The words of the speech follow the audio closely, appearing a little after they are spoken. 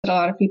a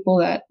lot of people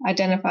that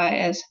identify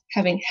as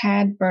having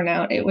had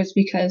burnout, it was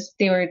because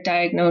they were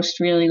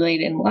diagnosed really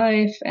late in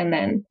life, and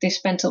then they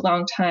spent a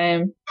long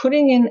time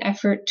putting in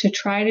effort to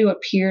try to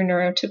appear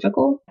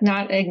neurotypical,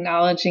 not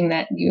acknowledging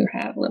that you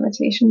have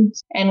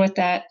limitations. And with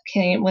that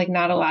came like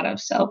not a lot of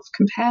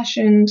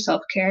self-compassion,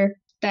 self-care.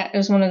 That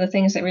is one of the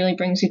things that really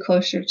brings you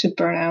closer to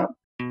burnout.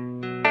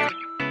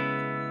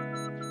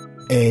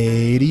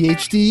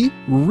 ADHD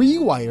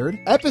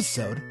Rewired,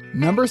 episode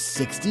number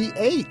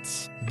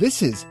 68.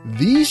 This is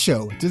the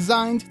show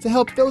designed to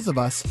help those of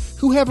us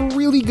who have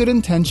really good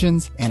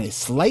intentions and a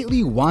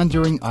slightly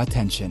wandering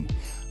attention.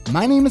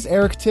 My name is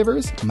Eric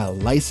Tivers. I'm a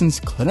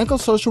licensed clinical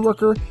social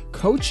worker,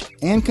 coach,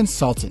 and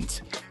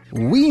consultant.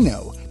 We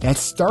know that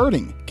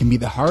starting can be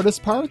the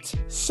hardest part,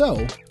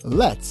 so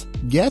let's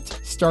get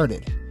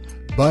started.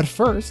 But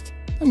first,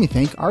 let me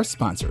thank our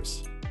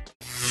sponsors.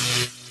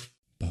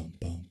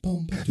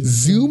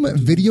 Zoom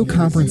video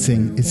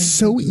conferencing is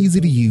so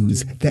easy to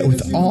use that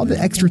with all the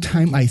extra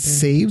time I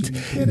saved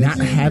not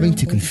having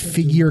to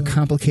configure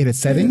complicated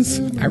settings,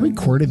 I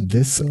recorded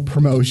this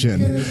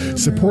promotion.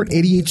 Support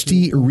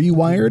ADHD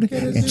Rewired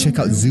and check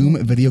out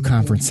Zoom video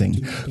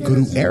conferencing. Go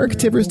to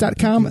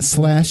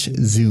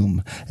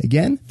erictivers.com/Zoom.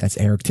 Again, that's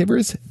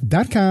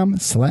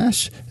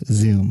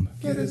erictivers.com/Zoom.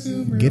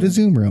 Get a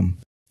Zoom room.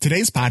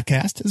 Today's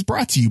podcast is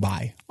brought to you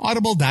by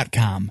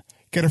Audible.com.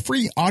 Get a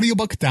free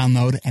audiobook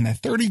download and a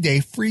 30-day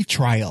free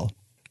trial.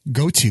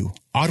 Go to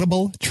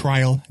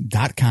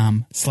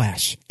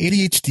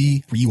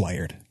audibletrial.com/ADHD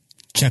Rewired.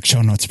 Check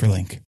show notes for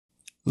link.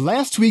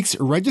 Last week's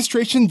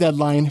registration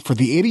deadline for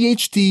the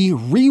ADHD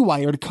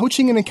Rewired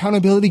Coaching and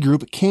Accountability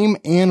Group came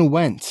and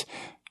went.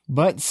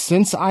 But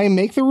since I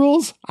make the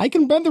rules, I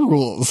can bend the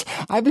rules.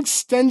 I've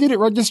extended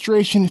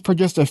registration for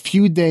just a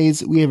few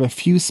days. We have a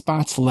few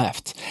spots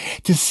left.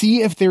 To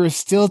see if there is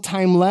still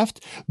time left,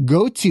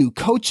 go to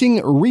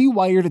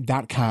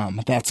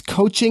coachingrewired.com. That's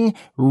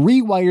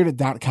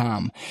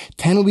coachingrewired.com.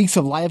 10 weeks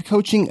of live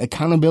coaching,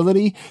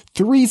 accountability,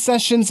 3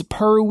 sessions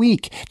per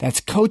week.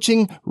 That's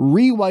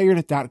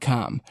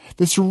coachingrewired.com.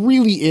 This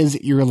really is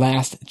your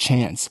last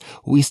chance.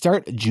 We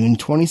start June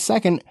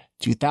 22nd,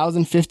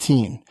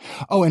 2015.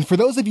 Oh, and for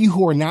those of you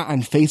who are not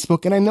on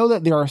Facebook, and I know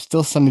that there are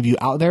still some of you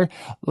out there,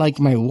 like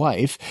my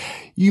wife,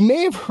 you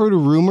may have heard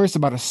rumors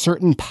about a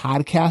certain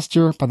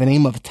podcaster by the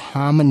name of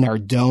Tom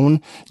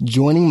Nardone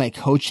joining my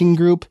coaching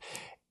group.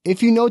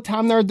 If you know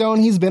Tom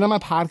Nardone, he's been on my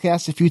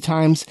podcast a few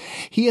times.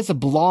 He has a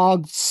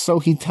blog, so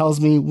he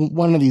tells me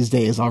one of these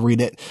days I'll read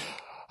it.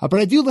 But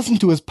I do listen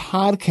to his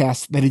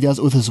podcast that he does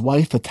with his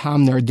wife, the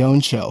Tom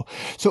Nardone Show.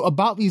 So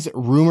about these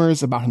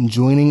rumors about him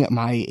joining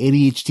my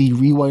ADHD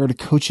Rewired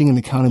Coaching and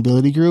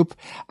Accountability Group,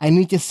 I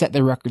need to set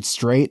the record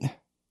straight.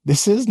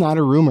 This is not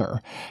a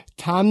rumor.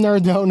 Tom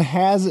Nardone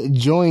has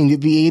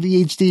joined the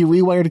ADHD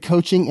Rewired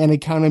Coaching and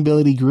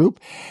Accountability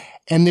Group,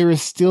 and there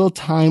is still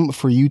time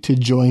for you to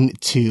join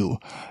too.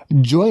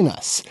 Join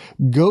us.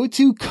 Go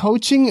to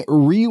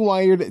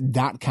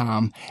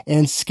coachingrewired.com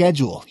and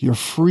schedule your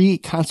free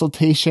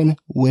consultation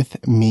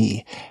with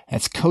me.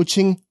 That's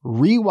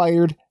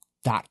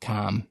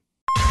coachingrewired.com.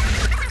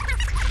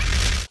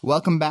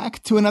 Welcome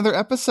back to another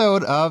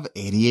episode of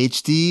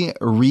ADHD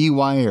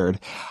Rewired.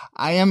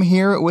 I am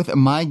here with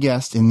my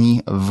guest in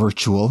the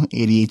virtual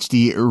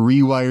ADHD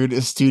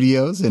Rewired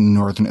studios in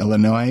Northern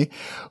Illinois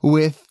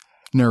with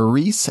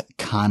Nerese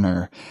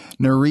Connor.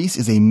 Nerese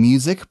is a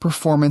music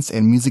performance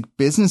and music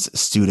business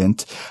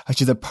student.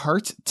 She's a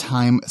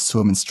part-time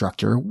swim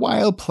instructor,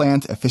 wild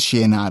plant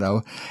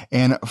aficionado,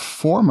 and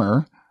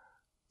former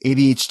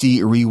ADHD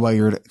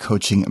Rewired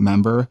coaching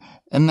member.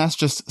 And that's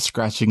just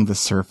scratching the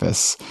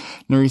surface.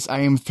 Nerese,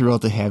 I am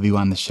thrilled to have you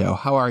on the show.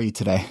 How are you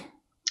today?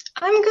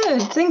 I'm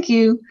good, thank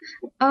you.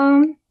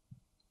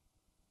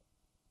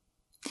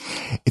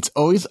 It's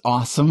always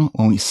awesome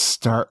when we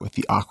start with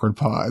the awkward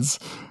pause.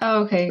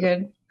 Oh, okay,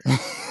 good.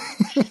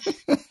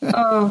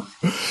 Oh,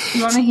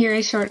 you want to hear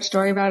a short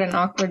story about an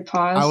awkward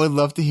pause? I would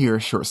love to hear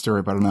a short story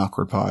about an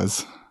awkward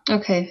pause.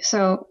 Okay,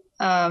 so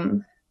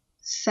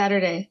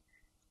Saturday,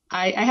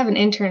 I have an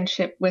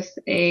internship with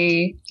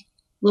a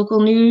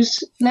local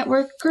news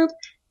network group,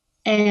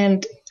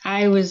 and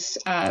I was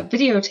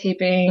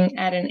videotaping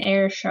at an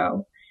air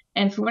show.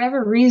 And for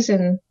whatever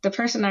reason, the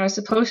person I was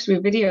supposed to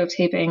be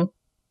videotaping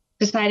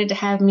decided to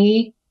have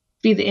me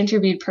be the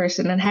interviewed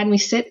person and had me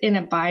sit in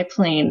a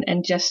biplane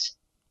and just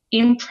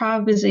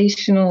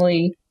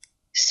improvisationally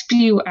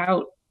spew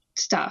out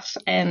stuff.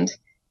 And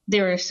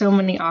there were so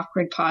many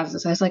awkward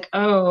pauses. I was like,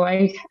 oh,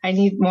 I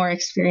need more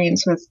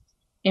experience with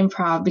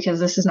improv because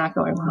this is not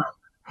going well.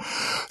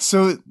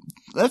 So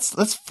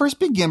let's first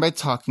begin by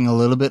talking a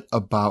little bit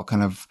about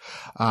kind of,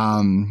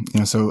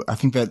 so I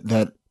think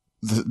that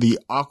the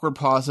awkward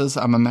pauses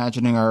I'm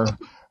imagining are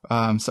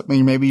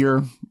something maybe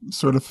you're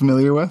sort of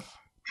familiar with.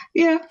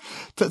 Yeah.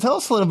 Tell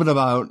us a little bit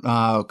about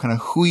kind of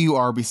who you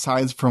are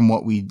besides from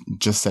what we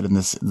just said in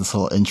this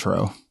little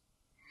intro.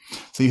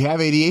 So you have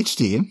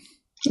ADHD.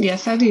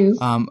 Yes, I do.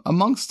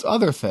 Amongst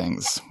other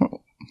things.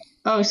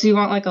 Oh, so you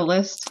want like a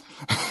list?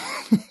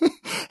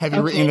 Have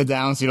you written it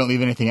down so you don't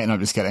leave anything out? No, I'm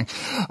just kidding.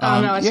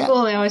 Oh, no, at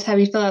school they always have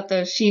you fill out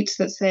those sheets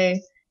that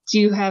say, do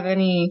you have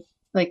any,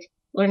 like,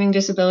 learning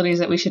disabilities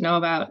that we should know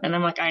about? And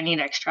I'm like, I need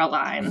extra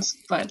lines.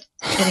 But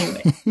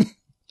anyway.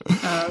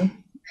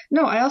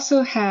 No, I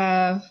also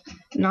have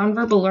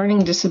nonverbal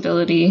learning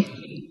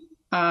disability,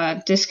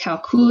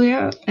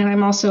 dyscalculia, and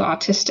I'm also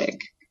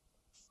autistic.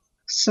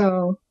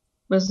 So,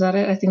 was that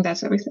it? I think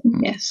that's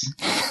everything. Yes.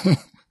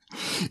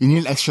 You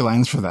needed extra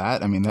lines for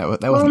that? I mean, that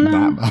wasn't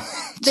that much.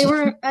 They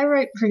weren't. I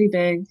write pretty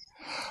big.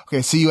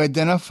 Okay, so you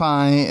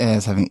identify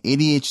as having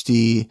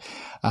ADHD,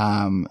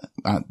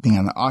 being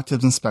on the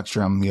autism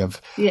spectrum. You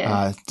have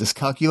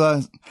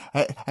dyscalculia.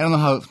 I don't know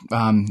how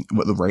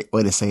what the right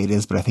way to say it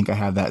is, but I think I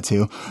have that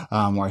too,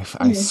 where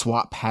I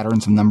swap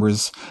patterns of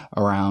numbers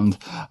around.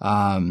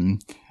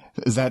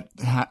 Is that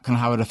kind of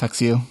how it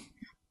affects you?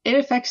 It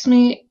affects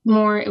me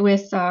more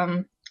with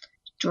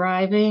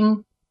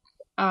driving,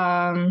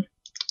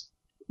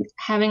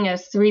 having a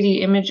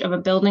 3D image of a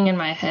building in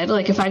my head.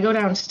 Like if I go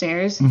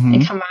downstairs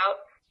and come out,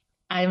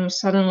 I'm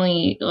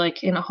suddenly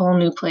like in a whole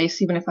new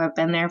place, even if I've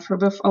been there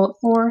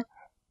before.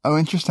 Oh,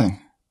 interesting.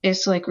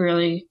 It's like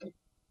really,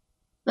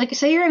 like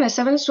say you're in a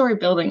 7-story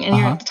building and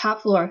you're at the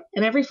top floor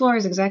and every floor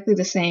is exactly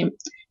the same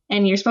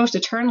and you're supposed to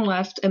turn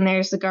left and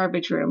there's the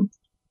garbage room.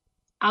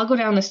 I'll go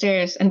down the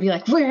stairs and be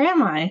like, where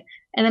am I?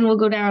 And then we'll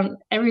go down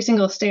every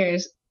single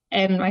stairs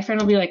and my friend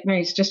will be like,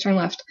 Maurice, just turn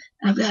left.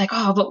 And I'll be like,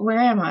 oh, but where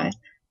am I?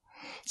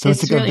 So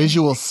it's like really a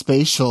visual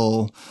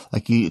spatial,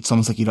 it's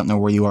almost like you don't know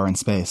where you are in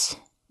space.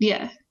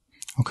 Yeah.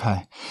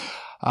 Okay.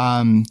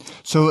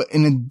 So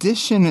in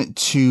addition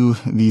to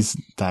these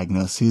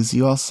diagnoses,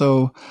 you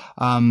also,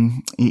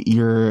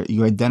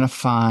 you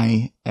identify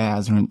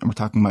as, we're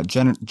talking about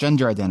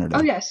gender identity.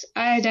 Oh, yes.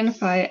 I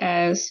identify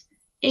as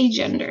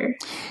agender.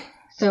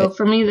 So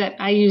for me, that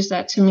I use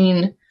that to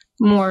mean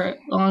more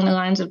along the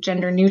lines of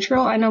gender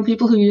neutral. I know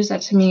people who use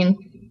that to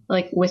mean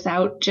like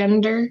without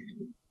gender,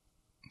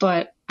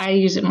 but I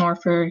use it more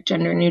for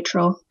gender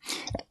neutral.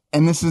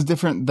 And this is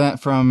different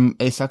from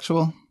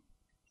asexual?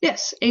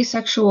 Yes.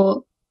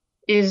 Asexual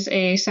is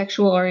a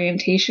sexual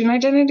orientation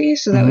identity.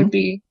 So that would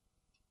be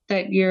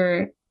that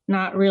you're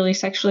not really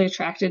sexually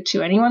attracted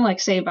to anyone. Like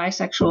say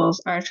bisexuals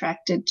are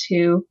attracted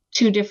to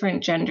 2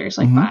 different genders,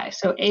 like bi.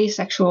 So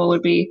asexual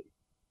would be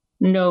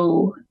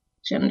no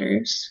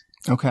genders.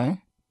 Okay.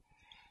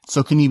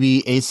 So can you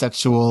be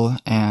asexual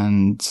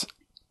and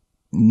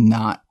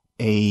not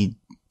wait,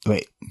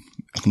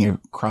 I think I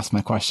crossed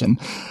my question.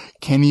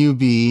 Can you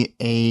be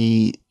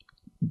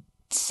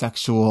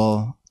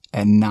asexual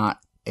and not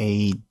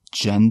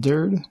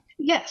agendered?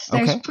 Yes.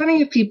 There's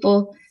plenty of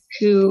people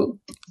who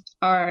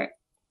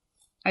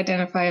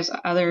identify as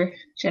other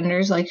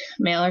genders, like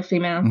male or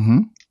female,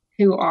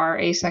 who are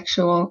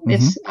asexual.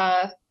 It's,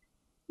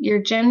 your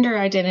gender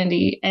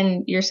identity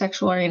and your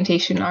sexual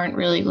orientation aren't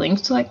really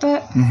linked like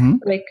that.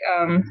 Like,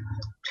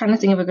 trying to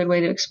think of a good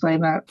way to explain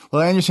that.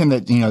 Well, I understand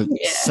that,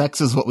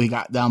 sex is what we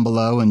got down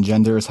below and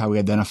gender is how we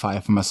identify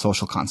from a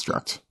social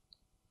construct.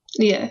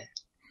 Yeah.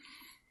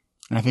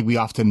 And I think we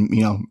often,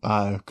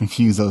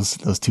 confuse those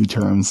 2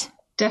 terms.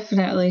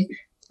 Definitely.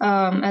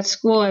 At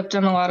school, I've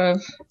done a lot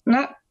of,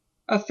 not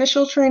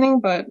official training,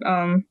 but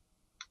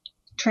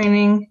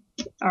training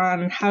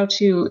on how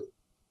to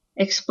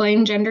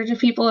explain gender to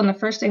people. And the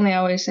first thing they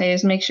always say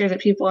is make sure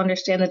that people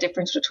understand the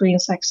difference between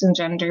sex and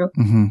gender.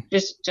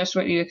 Just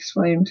what you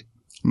explained.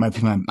 My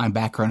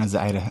background is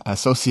I had a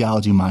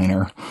sociology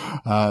minor.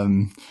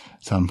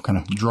 So I'm kind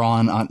of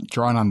drawn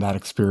on that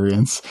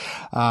experience.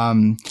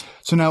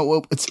 So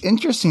now it's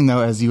interesting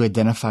though, as you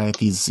identify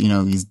these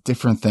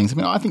different things. I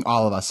mean, I think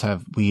all of us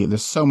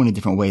there's so many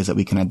different ways that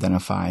we can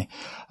identify.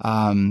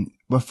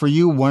 But for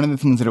you, one of the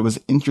things that it was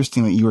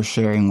interesting that you were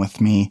sharing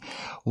with me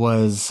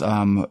was,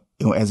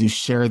 as you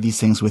share these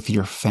things with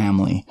your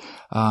family,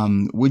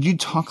 would you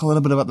talk a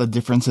little bit about the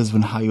differences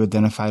in how you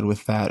identified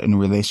with that in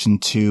relation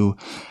to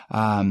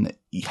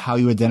how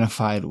you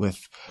identified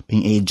with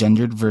being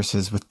agendered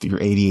versus with your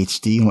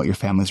ADHD and what your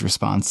family's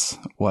response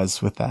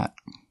was with that?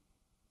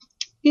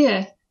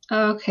 Yeah.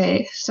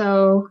 Okay.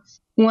 So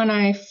when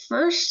I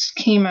first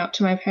came out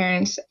to my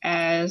parents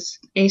as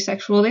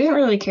asexual, they didn't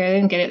really care. They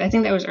didn't get it. I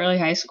think that was early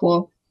high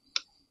school.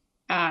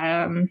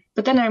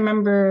 But then I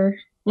remember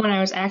when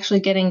I was actually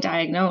getting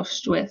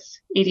diagnosed with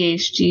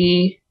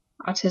ADHD,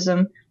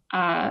 autism,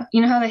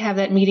 you know how they have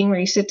that meeting where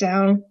you sit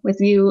down with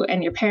you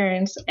and your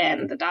parents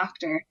and the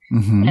doctor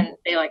and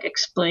they like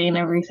explain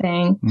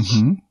everything.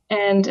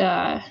 And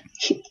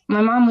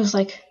my mom was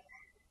like,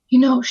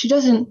 she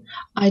doesn't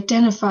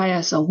identify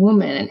as a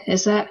woman.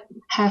 Does that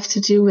have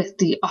to do with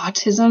the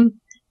autism?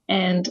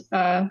 And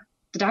the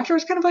doctor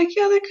was kind of like,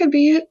 yeah, that could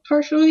be it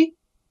partially.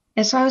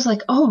 And so I was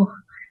like, oh,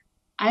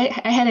 I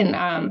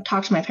hadn't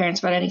talked to my parents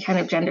about any kind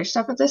of gender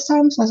stuff at this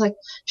time. So I was like,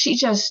 she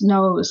just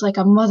knows, like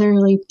a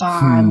motherly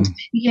bond.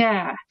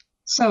 Yeah.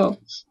 So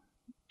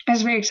I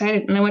was very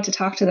excited and I went to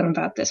talk to them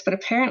about this, but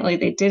apparently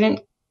they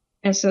didn't.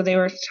 And so they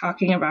were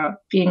talking about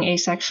being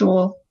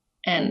asexual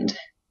and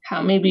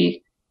how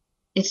maybe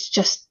it's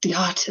just the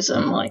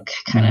autism, like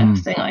kind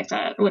of thing like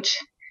that, which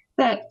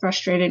that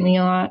frustrated me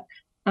a lot.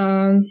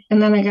 And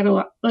then I get a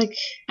lot, like,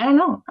 I don't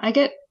know, I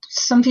get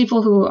some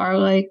people who are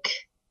like,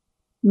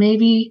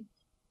 maybe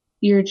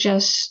you're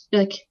just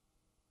like,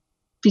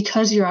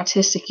 because you're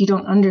autistic, you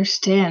don't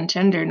understand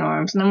gender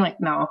norms. And I'm like,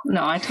 no,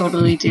 I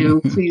totally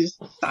do. Please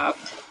stop.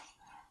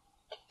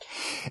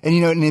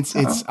 And and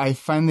I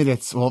find that a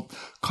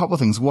couple of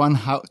things. One,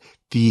 how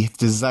the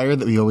desire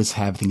that we always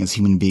have, I think, as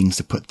human beings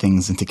to put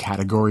things into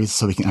categories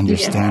so we can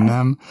understand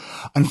them.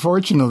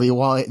 Unfortunately,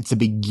 while it's a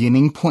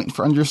beginning point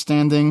for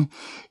understanding,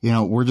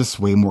 we're just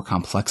way more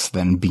complex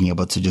than being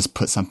able to just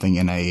put something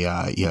in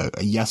a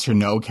yes or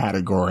no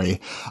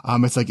category.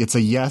 It's like, it's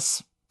a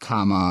yes,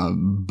 comma,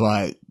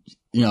 but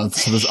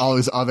so there's all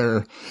these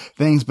other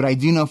things, but I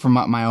do know from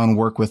my own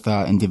work with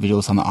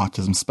individuals on the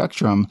autism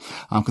spectrum,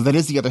 because that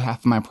is the other half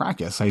of my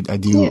practice. I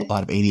do a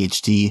lot of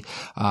ADHD,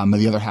 and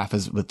the other half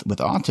is with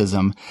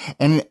autism,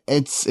 and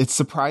it's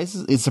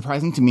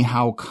surprising to me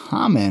how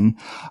common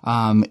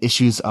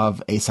issues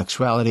of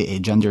asexuality,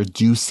 agender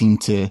do seem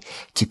to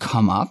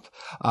come up.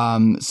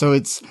 So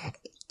it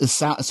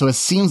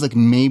seems like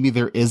maybe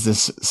there is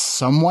this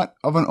somewhat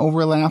of an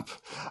overlap,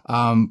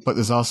 but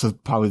there's also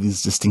probably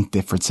these distinct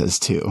differences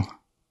too.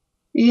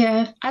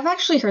 Yeah, I've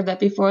actually heard that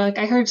before. Like,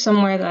 I heard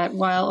somewhere that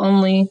while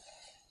only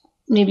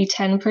maybe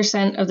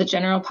 10% of the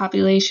general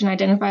population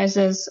identifies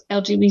as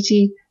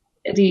LGBT,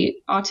 the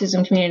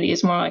autism community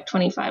is more like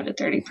 25 to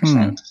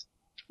 30%,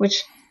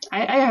 which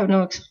I have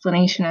no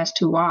explanation as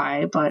to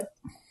why, but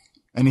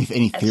any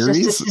theories? That's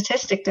just a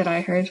statistic that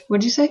I heard.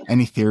 What'd you say?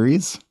 Any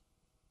theories?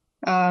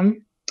 No,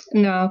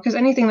 because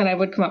anything that I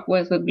would come up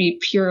with would be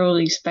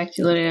purely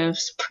speculative,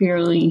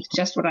 purely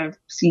just what I've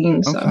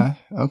seen. So.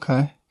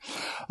 Okay.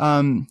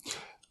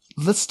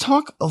 Let's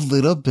talk a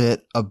little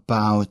bit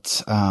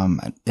about,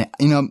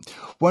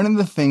 one of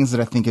the things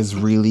that I think is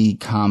really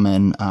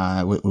common,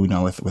 with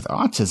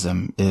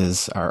autism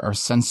is our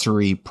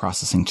sensory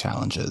processing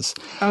challenges.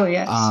 Oh,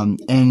 yes.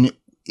 And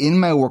in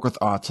my work with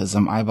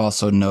autism, I've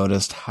also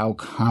noticed how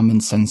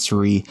common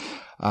sensory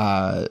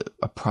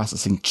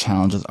processing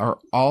challenges are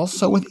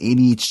also with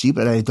ADHD,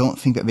 but I don't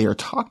think that they are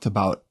talked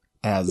about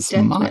as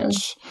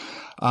much.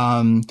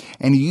 And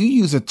you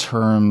use a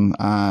term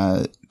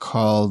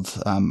called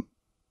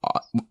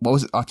what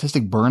was it?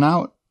 Autistic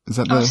burnout? Is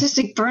that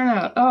autistic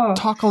burnout? Oh,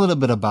 talk a little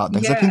bit about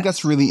that, because I think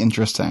that's really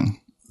interesting.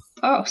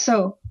 Oh,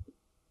 so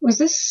was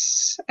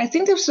this? I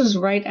think this was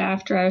right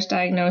after I was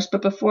diagnosed,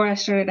 but before I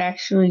started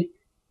actually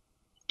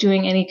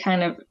doing any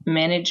kind of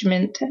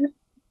management.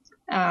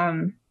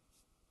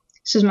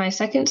 This was my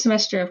second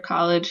semester of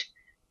college.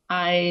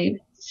 I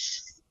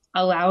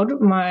allowed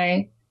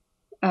my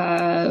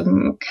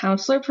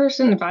counselor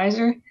person,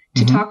 advisor,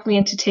 to talk me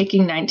into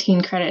taking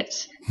 19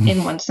 credits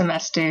in one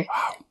semester.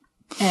 Wow.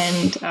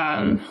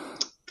 And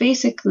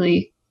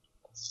basically,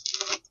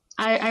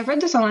 I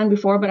read this online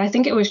before, but I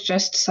think it was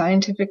just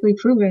scientifically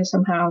proven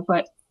somehow.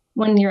 But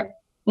when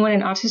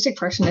an autistic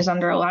person is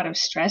under a lot of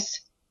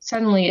stress,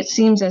 suddenly it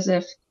seems as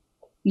if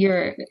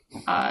your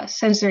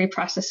sensory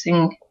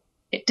processing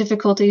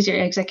difficulties, your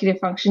executive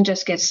function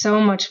just gets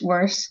so much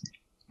worse.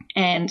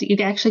 And you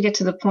actually get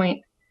to the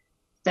point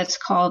that's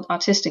called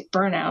autistic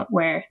burnout,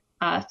 where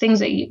things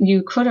that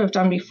you could have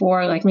done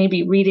before, like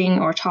maybe reading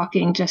or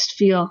talking, just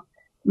feel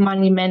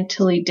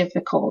monumentally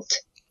difficult.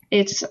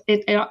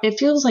 It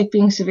feels like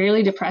being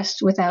severely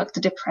depressed without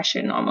the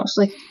depression almost.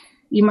 Like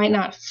you might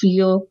not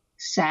feel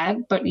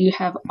sad, but you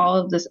have all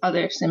of this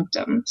other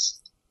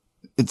symptoms.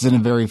 It's in a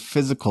very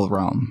physical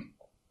realm.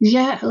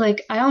 Yeah,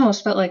 like I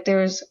almost felt like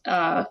there was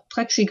a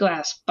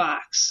plexiglass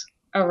box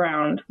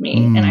around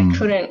me and I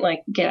couldn't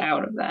get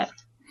out of that.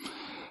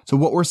 So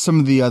what were some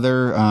of the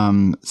other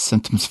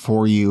symptoms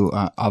for you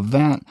of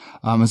that,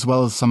 as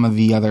well as some of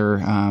the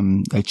other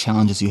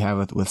challenges you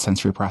have with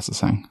sensory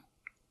processing?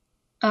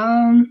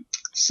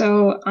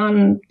 So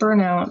on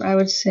burnout, I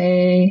would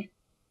say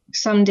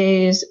some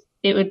days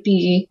it would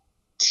be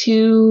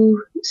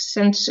too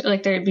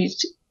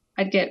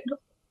I'd get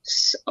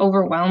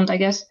overwhelmed, I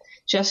guess,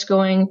 just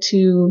going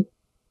to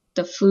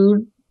the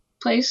food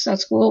place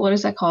at school. What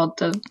is that called?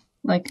 The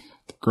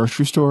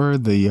grocery store,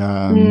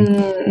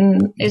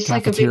 it's cafeteria?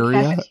 Like a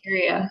big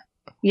cafeteria.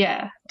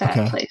 Yeah,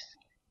 that place.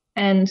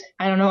 And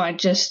I don't know, I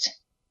just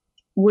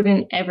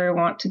wouldn't ever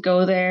want to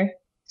go there.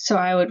 So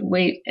I would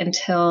wait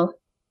until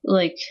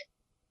I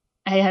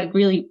had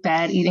really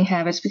bad eating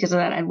habits because of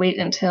that. I'd wait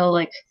until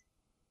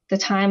the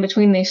time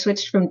between they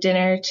switched from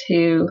dinner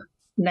to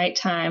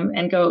nighttime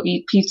and go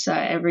eat pizza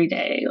every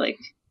day.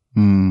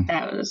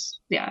 That was,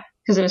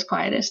 because it was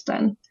quietest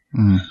then.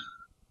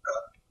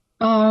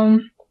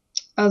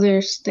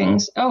 Other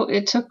things. Oh,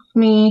 it took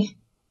me,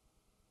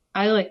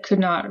 I could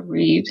not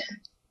read,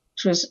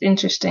 which was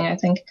interesting, I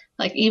think.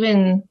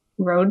 Even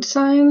road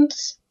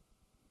signs,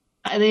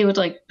 they would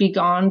be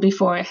gone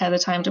before I had the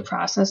time to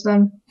process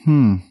them.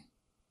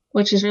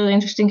 Which is really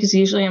interesting because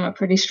usually I'm a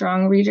pretty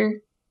strong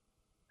reader.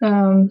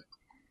 So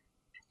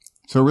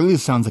it really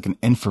sounds like an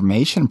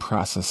information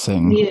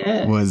processing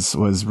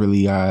was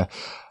really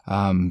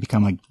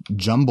become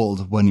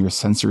jumbled when your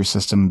sensory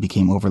system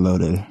became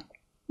overloaded.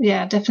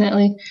 Yeah,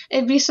 definitely.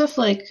 It'd be stuff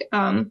like,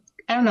 I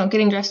don't know,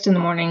 getting dressed in the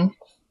morning,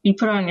 you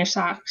put on your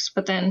socks,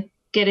 but then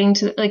getting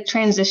to, like,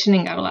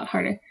 transitioning got a lot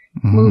harder.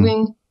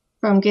 Moving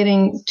from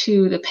getting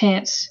to the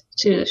pants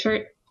to the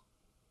shirt,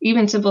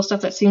 even simple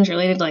stuff that seems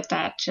related like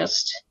that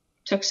just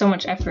took so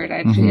much effort.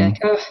 I'd be like,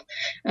 oh,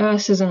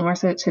 this isn't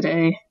worth it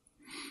today.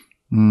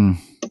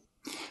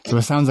 So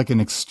it sounds like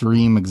an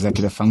extreme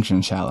executive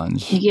function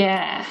challenge.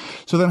 Yeah.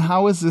 So then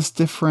how is this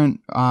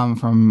different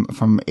from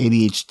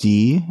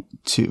ADHD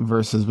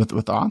versus with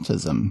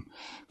autism?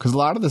 Because a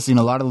lot of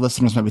the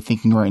listeners might be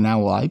thinking right now,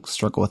 well, I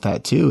struggle with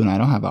that too, and I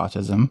don't have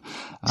autism.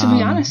 To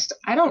be honest,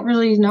 I don't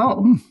really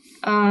know.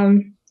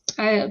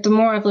 The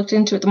more I've looked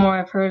into it, the more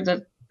I've heard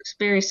that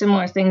very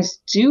similar things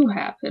do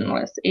happen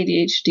with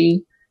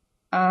ADHD.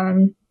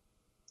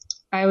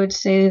 I would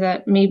say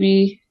that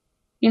maybe,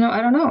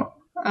 I don't know.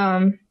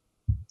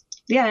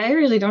 Yeah, I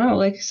really don't know.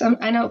 Like,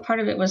 I know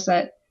part of it was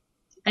that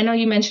I know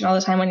you mentioned all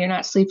the time when you're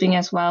not sleeping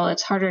as well,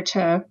 it's harder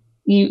to,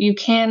 you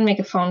can make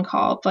a phone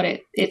call, but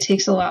it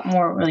takes a lot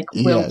more like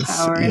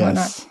willpower and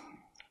whatnot.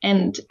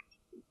 And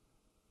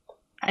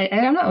I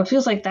don't know, it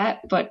feels like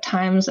that, but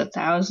times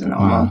 1,000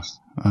 almost.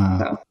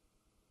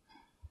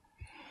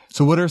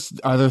 So what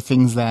are there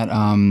things that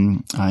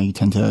you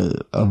tend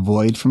to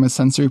avoid from a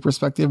sensory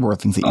perspective, or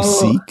things that you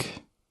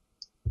seek?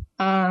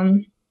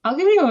 I'll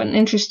give you an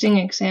interesting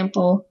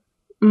example.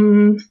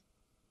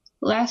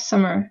 Last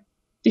summer,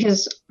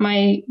 because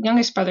my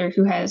youngest brother,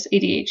 who has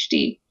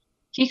ADHD,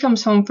 he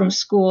comes home from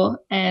school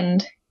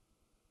and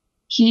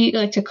he,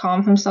 like, to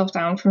calm himself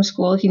down from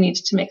school, he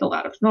needs to make a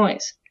lot of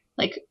noise,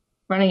 like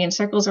running in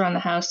circles around the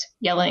house,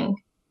 yelling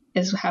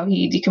is how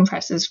he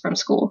decompresses from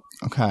school.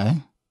 Okay.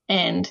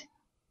 And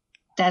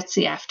that's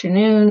the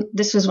afternoon.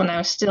 This was when I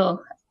was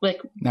still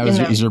like. Now,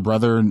 is your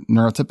brother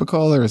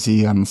neurotypical, or is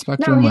he on the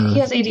spectrum? No, he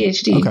has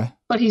ADHD. Okay.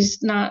 But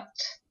he's not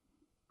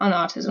on the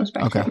autism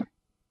spectrum.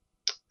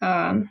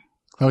 Okay.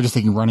 I was just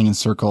thinking running in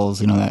circles,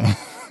 that.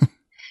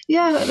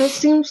 Yeah,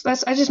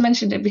 I just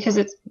mentioned it because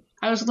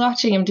I was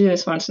watching him do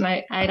this once, and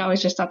I'd always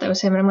just thought that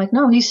was him, and I'm like,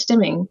 no, he's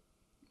stimming.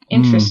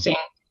 Interesting.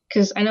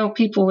 Because I know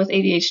people with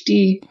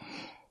ADHD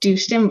do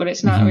stim, but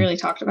it's not really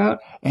talked about.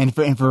 And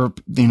for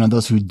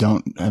those who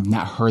have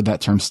not heard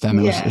that term stim,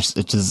 it's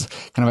just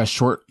kind of a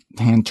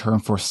shorthand term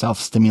for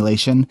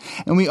self-stimulation.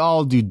 And we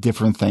all do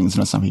different things.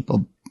 Some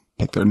people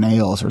pick their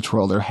nails or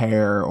twirl their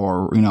hair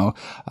or,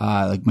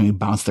 like maybe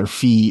bounce their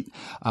feet.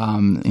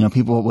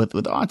 People with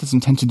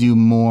autism tend to do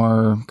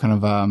more kind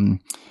of,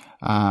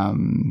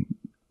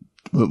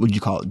 what would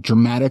you call it?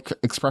 Dramatic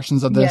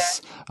expressions of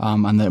this.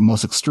 On the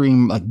most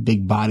extreme, like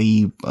big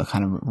body,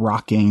 kind of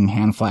rocking,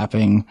 hand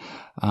flapping,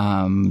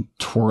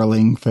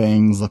 twirling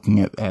things, looking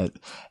at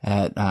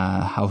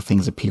how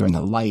things appear in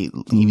the light,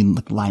 even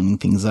like lining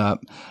things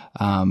up,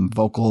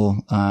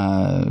 vocal,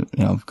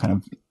 kind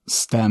of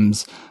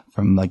stems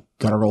from like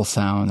guttural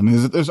sound. I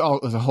mean, there's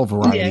a whole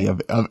variety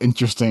of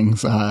interesting,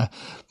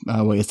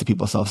 ways that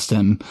people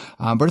self-stim.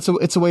 But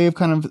it's a way of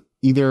kind of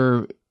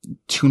either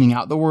tuning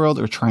out the world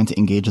or trying to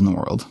engage in the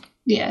world.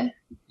 Yeah.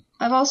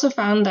 I've also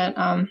found that,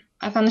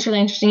 I found this really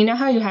interesting. You know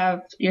how you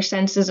have your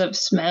senses of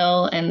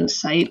smell and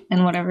sight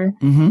and whatever,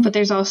 but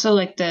there's also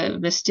like the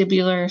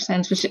vestibular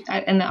sense,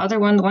 and the other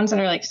one, the ones that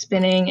are like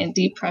spinning and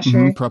deep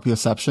pressure.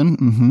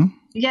 Proprioception.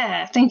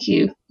 Yeah, thank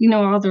you. You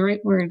know all the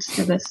right words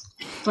for this.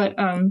 But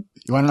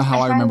you want to know how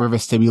I remember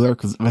vestibular?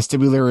 Because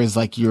vestibular is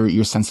like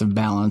your sense of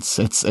balance.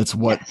 It's it's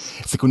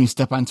like when you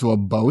step onto a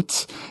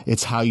boat.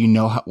 It's how you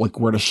know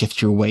where to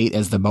shift your weight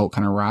as the boat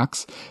kind of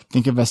rocks.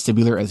 Think of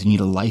vestibular as you need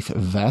a life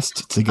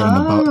vest to get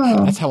on the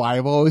boat. That's how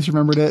I've always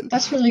remembered it.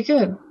 That's really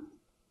good.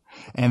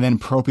 And then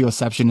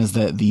proprioception is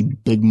the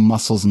big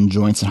muscles and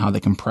joints and how they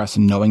compress,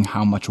 and knowing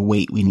how much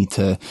weight we need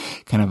to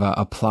kind of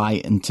apply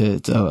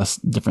into a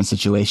different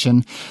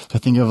situation. So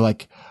think of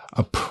like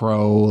a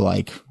pro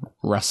like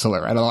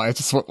wrestler. I don't know. It's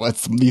just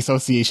what's the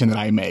association that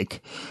I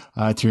make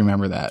to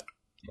remember that.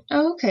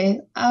 Oh, okay.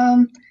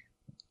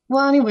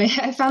 Well, anyway,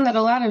 I found that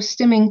a lot of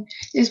stimming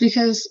is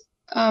because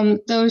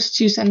those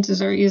two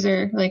senses are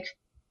either like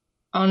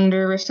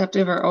under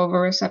receptive or over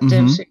receptive.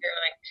 So you're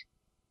like,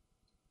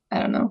 I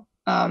don't know.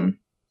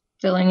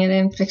 Filling it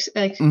in,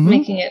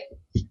 making it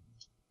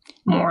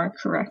more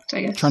correct,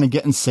 I guess. Trying to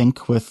get in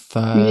sync with,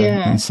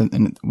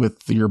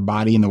 with your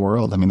body and the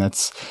world. I mean,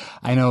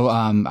 I know,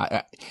 and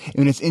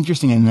it's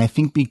interesting. And I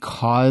think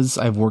because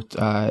I've worked,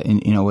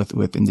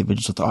 with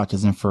individuals with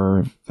autism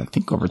for, I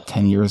think over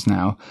 10 years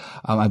now,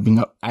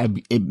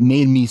 it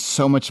made me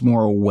so much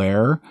more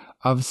aware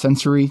of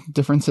sensory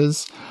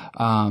differences,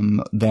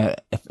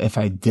 that if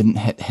I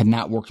had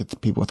not worked with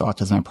people with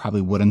autism, I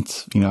probably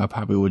wouldn't, I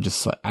probably would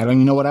just, I don't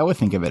even know what I would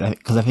think of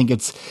it. Cause I think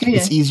it's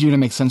easier to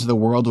make sense of the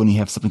world when you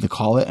have something to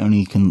call it and when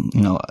you can,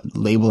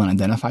 label and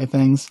identify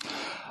things.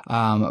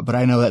 But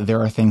I know that there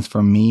are things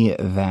for me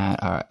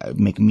that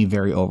make me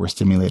very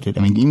overstimulated.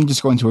 I mean, even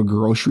just going to a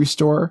grocery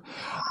store,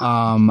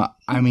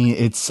 I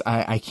mean,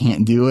 I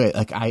can't do it.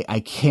 Like,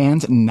 I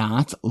can't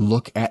not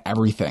look at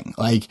everything.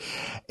 Like,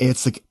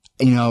 it's like,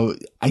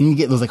 I need to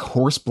get those like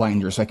horse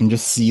blinders so I can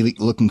just see like,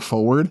 looking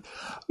forward.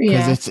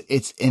 Yeah.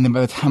 Because and then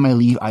by the time I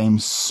leave, I am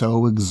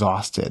so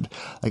exhausted.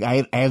 Like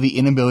I have the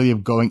inability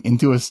of going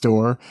into a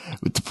store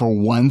for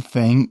one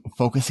thing,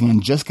 focusing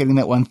on just getting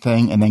that one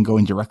thing, and then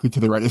going directly to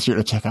the register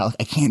to check out.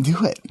 Like, I can't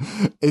do it.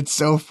 It's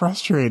so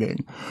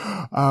frustrating.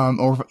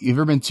 Or have you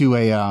ever been to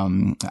a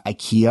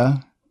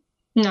IKEA?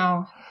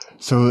 No.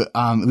 So,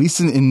 at least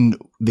in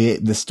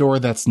the store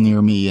that's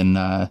near me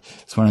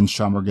this one in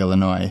Schaumburg,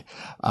 Illinois,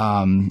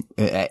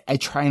 I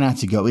try not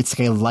to go. It's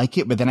like I like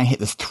it, but then I hit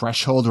this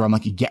threshold where I'm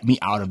like, get me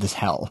out of this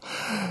hell.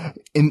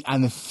 And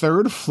on the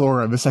third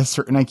floor of this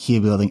certain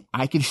IKEA building,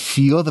 I could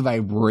feel the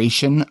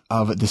vibration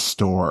of the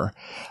store.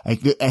 Like,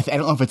 I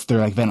don't know if it's their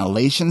like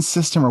ventilation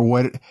system or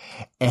what,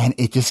 and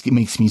it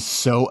makes me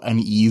so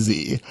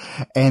uneasy.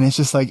 And it's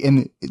just like,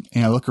 and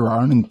I look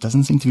around and it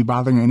doesn't seem to be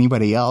bothering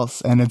anybody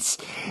else. And it's,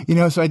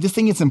 so I just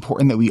think it's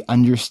important that we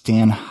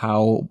understand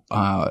how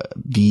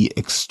the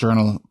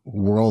external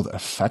world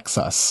affects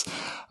us.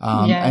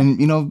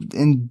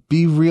 And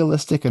be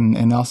realistic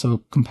and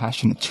also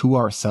compassionate to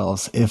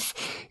ourselves if,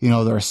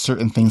 there are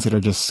certain things that are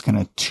just kind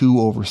of too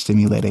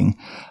overstimulating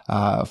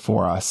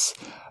for us.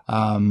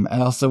 And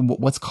also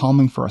what's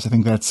calming for us. I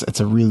think it's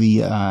a really,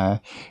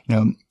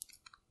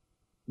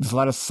 there's a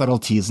lot of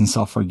subtleties in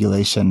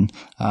self-regulation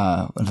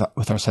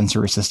with our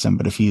sensory system.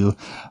 But if you,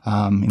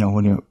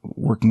 when you're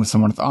working with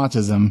someone with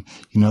autism,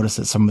 you notice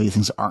that some of these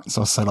things aren't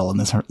so subtle and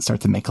they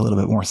start to make a little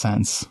bit more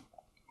sense.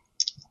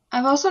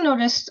 I've also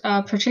noticed,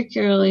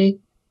 particularly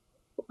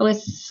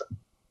with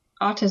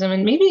autism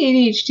and maybe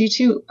ADHD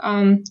too,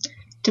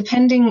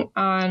 depending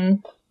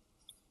on,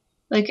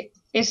 like,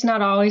 it's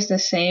not always the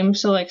same.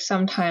 So, like,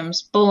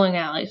 sometimes bowling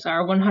alleys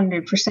are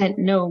 100%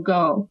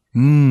 no-go.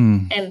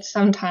 And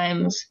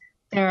sometimes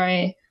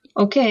they're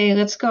okay,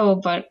 let's go,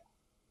 but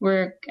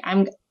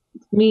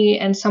me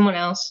and someone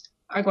else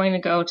are going to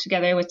go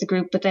together with the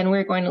group, but then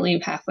we're going to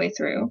leave halfway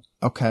through.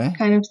 Okay.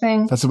 Kind of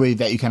thing. That's the way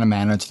that you kind of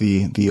manage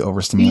the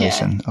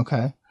overstimulation. Yeah.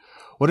 Okay.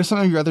 What are some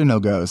of your other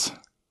no-goes?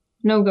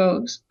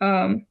 No-goes.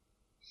 Well,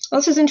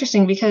 this is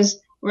interesting because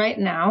right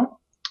now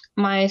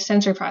my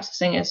sensory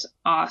processing is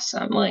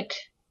awesome. Like,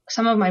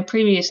 some of my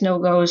previous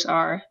no-goes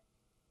are,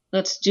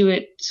 let's do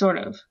it, sort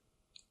of.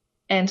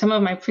 And some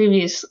of my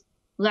previous,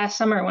 last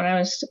summer when I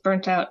was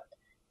burnt out,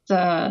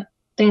 the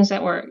things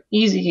that were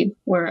easy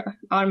were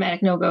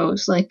automatic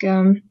no-goes. Like,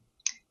 I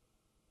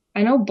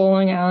know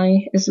bowling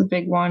alley is a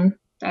big one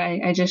that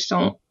I just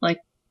don't like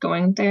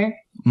going there.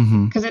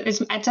 Because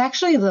it's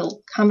actually the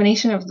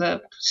combination of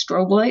the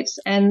strobe lights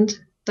and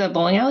the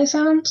bowling alley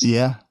sounds.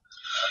 Yeah.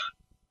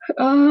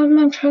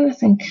 I'm trying to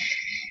think.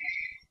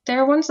 There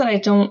are ones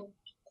that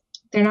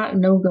they're not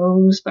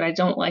no-goes, but I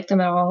don't like them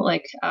at all,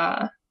 like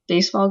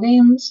baseball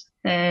games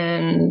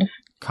and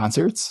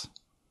concerts.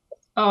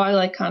 Oh, I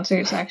like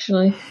concerts,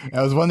 actually.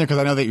 I was wondering because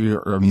I know that you're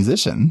a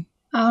musician.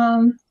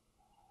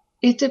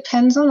 It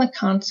depends on the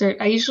concert.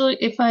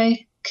 If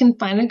I can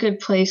find a good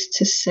place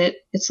to sit,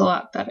 it's a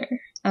lot better.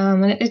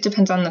 And it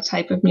depends on the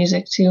type of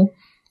music too.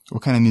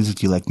 What kind of music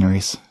do you like,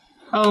 Nerys?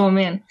 Oh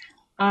man,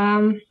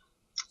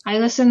 I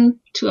listen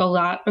to a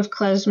lot of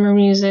klezmer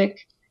music,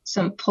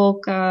 some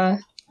polka,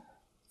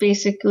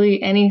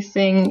 basically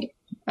anything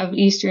of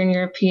Eastern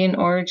European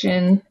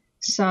origin,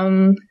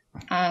 some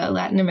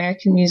Latin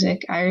American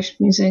music, Irish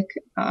music.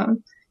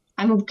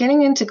 I'm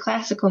getting into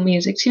classical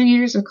music. 2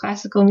 years of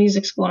classical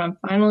music school, and I'm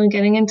finally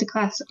getting into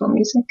classical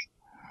music.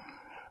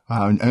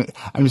 I'm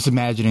just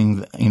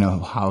imagining,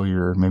 how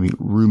your maybe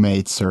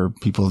roommates or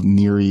people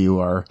near you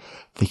are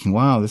thinking,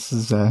 wow, this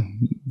is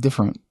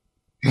different.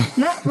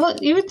 Well,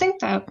 you would think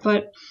that,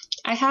 but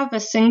I have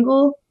a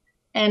single,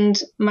 and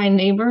my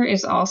neighbor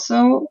is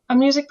also a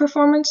music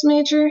performance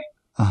major.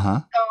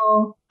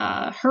 So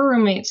her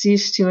roommate's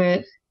used to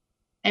it.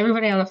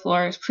 Everybody on the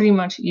floor is pretty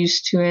much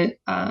used to it.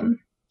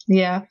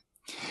 Yeah.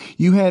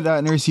 You had,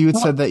 Nerys, you had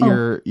said that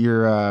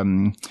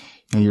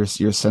your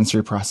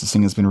sensory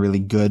processing has been really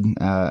good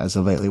as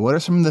of lately. What are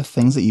some of the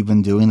things that you've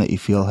been doing that you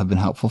feel have been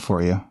helpful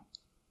for you?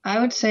 I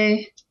would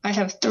say I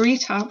have 3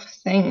 top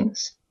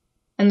things.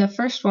 And the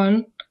first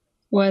one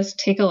was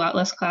take a lot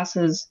less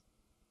classes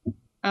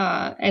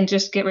and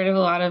just get rid of a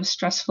lot of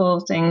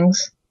stressful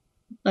things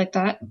like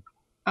that.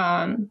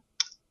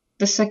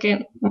 The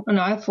second,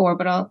 I have 4,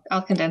 but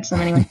I'll condense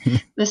them anyway.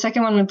 The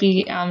second one would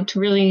be to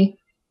really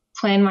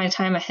plan my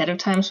time ahead of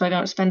time so I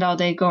don't spend all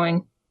day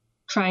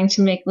trying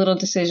to make little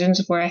decisions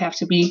of where I have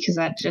to be, because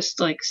that just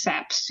like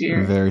saps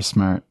your very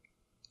smart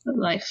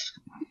life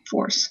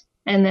force.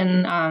 And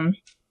then I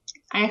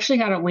actually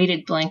got a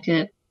weighted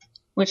blanket,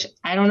 which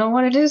I don't know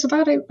what it is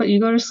about it, but you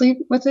go to sleep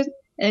with it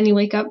and you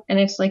wake up and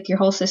it's like your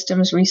whole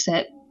system's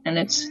reset, and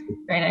it's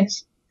very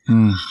nice.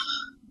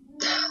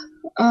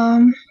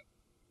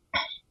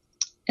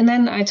 And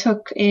then I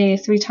took a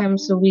 3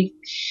 times a week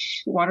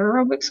water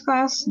aerobics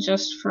class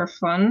just for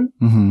fun.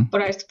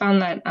 But I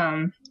found that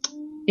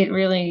it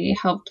really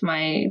helped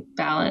my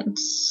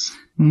balance,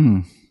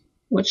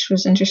 which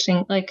was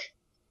interesting. Like,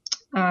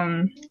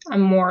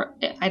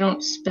 I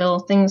don't spill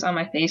things on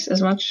my face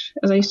as much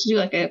as I used to do.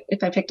 Like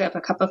if I picked up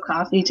a cup of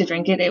coffee to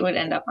drink it, it would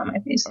end up on my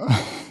face.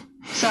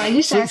 So I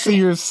used to So actually.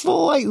 you're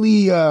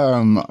slightly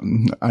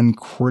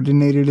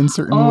uncoordinated in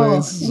certain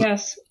ways.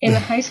 Yes. In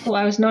high school,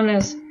 I was known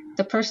as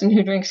the person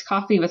who drinks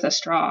coffee with a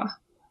straw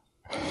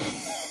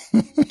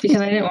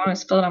because I didn't want to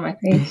spill it on my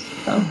face.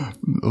 So.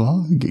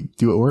 Well,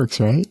 do what works,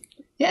 right?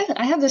 Yeah,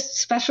 I had this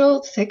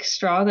special thick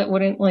straw that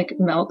wouldn't like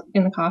melt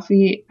in the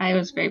coffee. I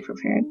was very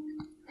prepared.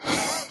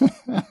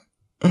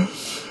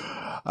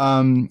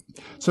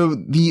 So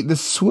the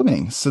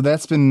swimming, so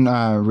that's been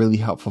really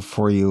helpful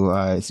for you,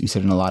 as you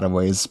said, in a lot of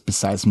ways.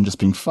 Besides from just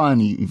being fun,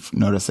 you've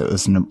noticed that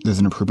there's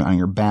an improvement on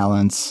your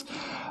balance,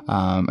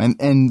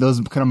 and those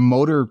kind of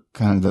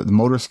the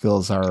motor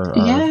skills are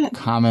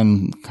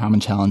common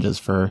challenges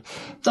for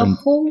the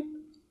whole.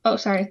 Oh,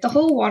 sorry. The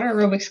whole water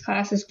aerobics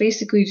class is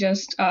basically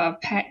just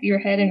pat your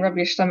head and rub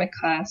your stomach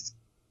class.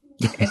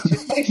 It's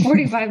just like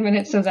 45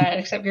 minutes of that,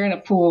 except you're in a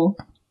pool.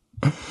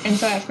 And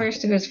so at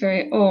first it was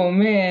very, oh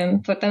man,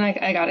 but then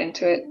I got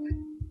into it.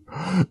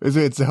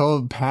 It's the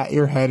whole pat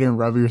your head and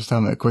rub your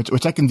stomach,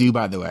 which I can do,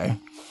 by the way.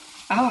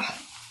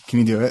 Can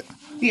you do it?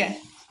 Yeah.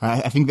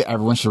 I think that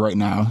everyone should right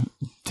now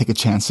take a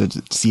chance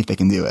to see if they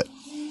can do it.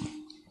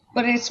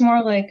 But it's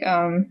more like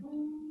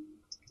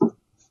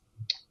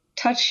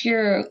touch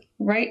your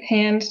right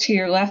hand to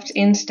your left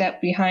instep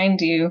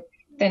behind you,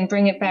 then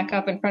bring it back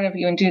up in front of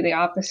you and do the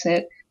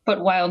opposite,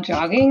 but while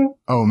jogging.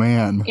 Oh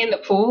man. In the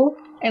pool.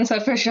 And so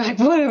at first you're like,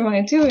 what am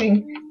I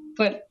doing?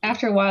 But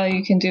after a while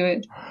you can do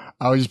it.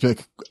 I would just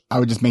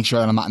make sure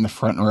that I'm not in the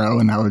front row,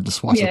 and I would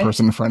just watch the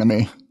person in front of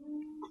me.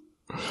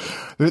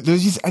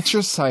 There's these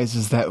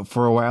exercises that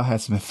for a while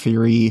had some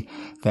theory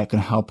that can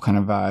help kind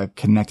of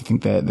connect, I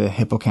think, the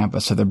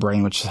hippocampus to the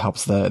brain, which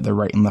helps the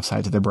right and left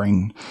sides of the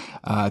brain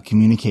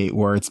communicate,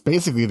 where it's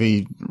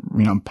basically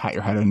pat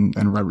your head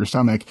and rub your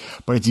stomach,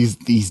 but it's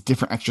these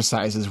different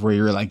exercises where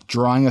you're like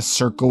drawing a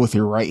circle with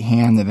your right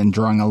hand and then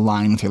drawing a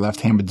line with your left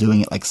hand, but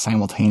doing it like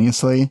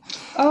simultaneously.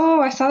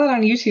 Oh, I saw that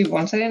on YouTube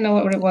once. I didn't know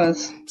what it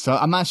was. So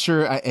I'm not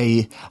sure.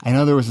 I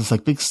know there was this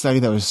like big study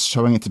that was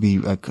showing it to be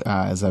like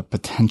as a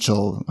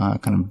potential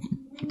kind of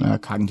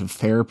cognitive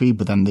therapy,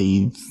 but then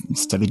the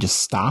study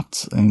just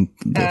stopped and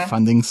the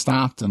funding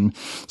stopped, and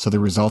so the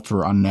results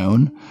were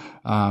unknown.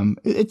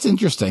 It's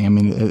interesting. I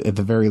mean, at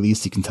the very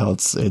least, you can tell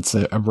it's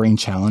a brain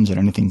challenge, and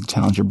anything to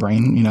challenge your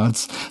brain,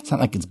 it's not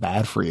like it's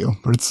bad for you,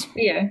 but it's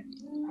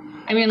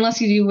I mean,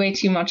 unless you do way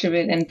too much of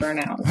it and burn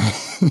out.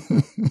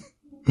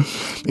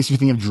 Makes me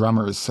think of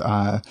drummers, who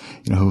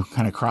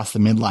kind of cross the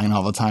midline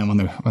all the time when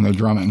they're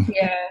drumming.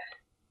 Yeah.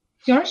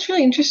 You know what's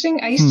really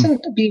interesting? I used to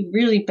be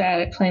really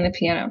bad at playing the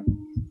piano.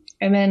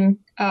 And then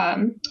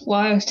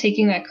while I was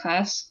taking that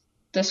class,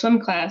 the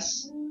swim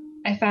class,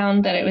 I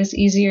found that it was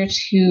easier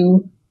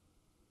to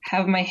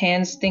have my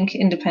hands think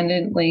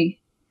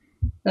independently,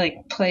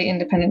 like play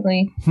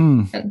independently.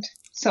 And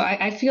so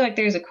I feel like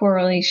there's a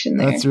correlation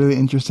there. That's really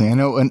interesting. I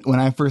know when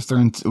I first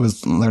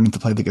was learning to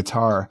play the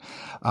guitar,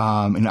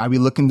 and I'd be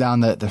looking down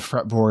the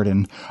fretboard,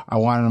 and I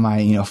wanted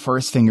my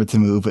first finger to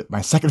move, but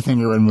my second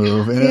finger would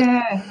move.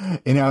 And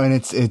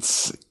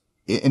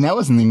and that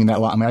wasn't even that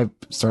long. I mean, I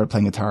started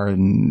playing guitar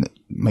in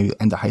maybe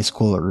end of high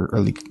school or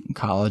early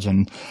college,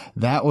 and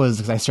that was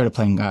because I started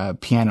playing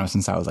piano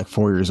since I was like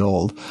 4 years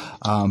old.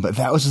 But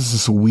that was just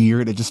this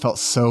weird. It just felt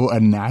so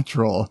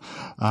unnatural.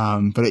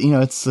 But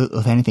it's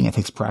with anything, it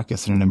takes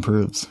practice and it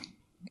improves.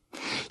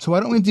 So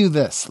why don't we do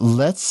this?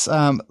 Let's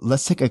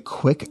take a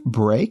quick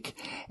break,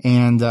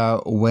 and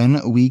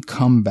when we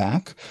come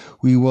back,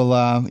 we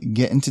will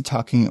get into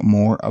talking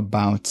more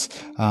about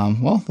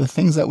the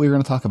things that we're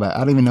going to talk about. I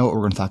don't even know what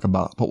we're going to talk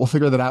about, but we'll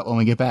figure that out when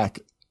we get back.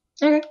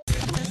 Okay.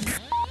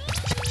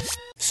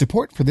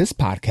 Support for this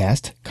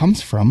podcast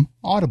comes from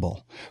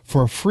Audible.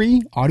 For a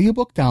free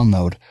audiobook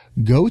download,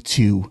 go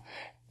to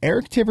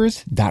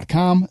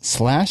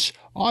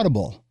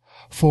erictivers.com/audible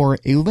for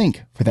a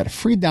link for that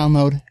free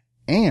download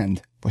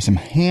and for some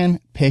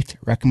hand-picked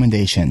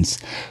recommendations.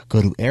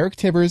 Go to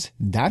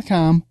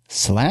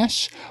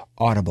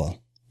erictivers.com/audible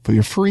for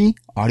your free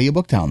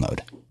audiobook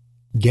download.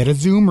 Get a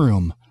Zoom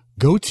room.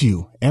 Go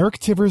to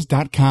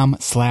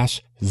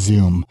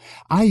erictivers.com/Zoom.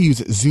 I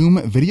use Zoom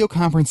video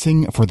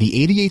conferencing for the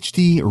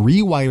ADHD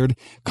Rewired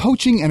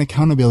coaching and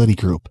accountability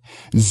group.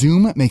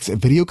 Zoom makes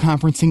video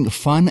conferencing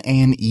fun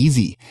and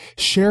easy.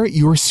 Share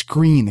your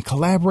screen,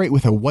 collaborate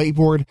with a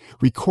whiteboard,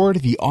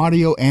 record the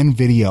audio and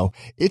video.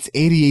 It's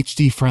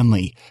ADHD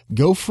friendly.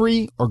 Go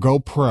free or go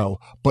pro,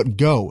 but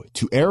go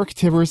to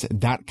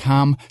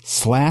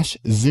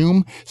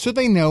erictivers.com/Zoom so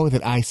they know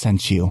that I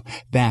sent you.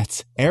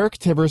 That's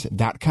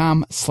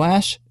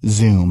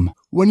erictivers.com/Zoom.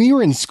 When you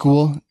were in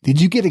school, did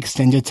you get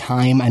extended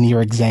time on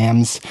your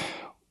exams?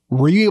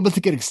 Were you able to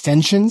get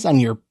extensions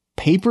on your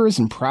papers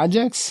and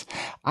projects?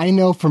 I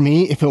know for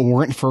me, if it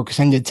weren't for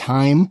extended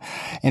time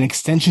and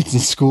extensions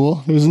in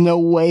school, there's no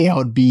way I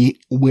would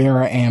be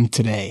where I am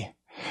today.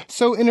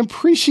 So in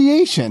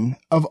appreciation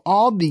of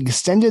all the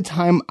extended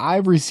time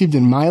I've received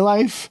in my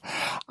life,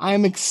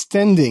 I'm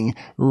extending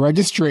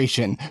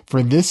registration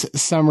for this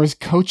summer's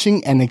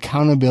coaching and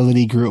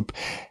accountability group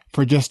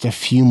for just a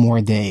few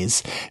more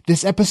days.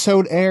 This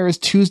episode airs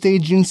Tuesday,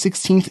 June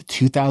 16th,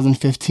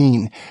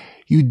 2015.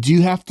 You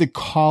do have to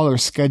call or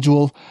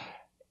schedule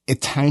a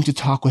time to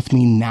talk with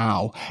me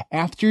now.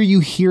 After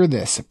you hear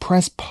this,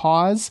 press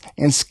pause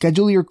and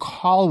schedule your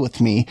call with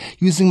me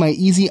using my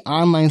easy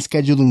online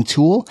scheduling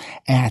tool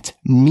at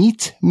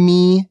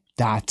meetme.so/Eric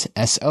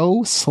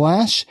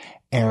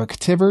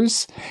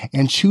Tivers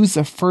and choose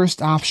the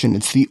first option.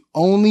 It's the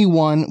only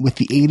one with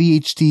the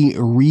ADHD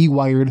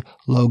Rewired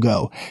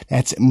logo.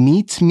 That's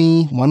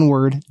meetme, one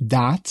word,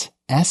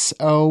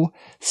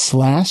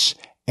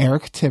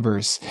 .so/Eric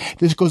Tivers.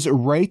 This goes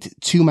right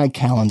to my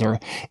calendar.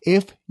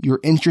 If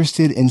you're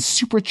interested in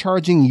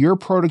supercharging your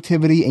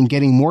productivity and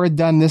getting more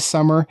done this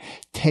summer,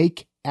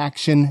 take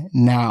action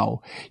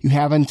now. You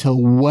have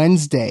until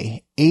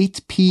Wednesday,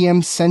 8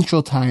 p.m.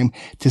 Central Time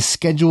to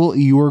schedule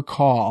your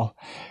call.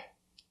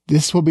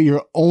 This will be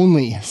your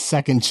only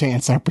second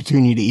chance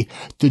opportunity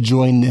to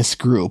join this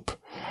group.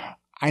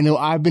 I know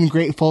I've been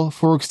grateful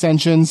for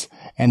extensions,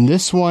 and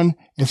this one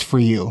is for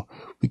you.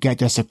 We got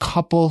just a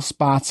couple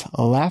spots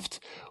left.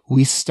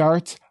 We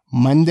start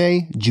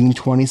Monday, June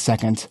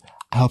 22nd.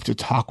 I hope to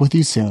talk with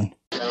you soon.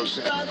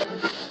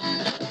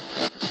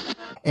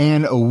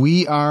 And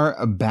we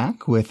are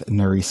back with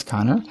Nerys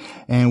Connor,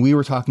 and we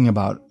were talking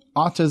about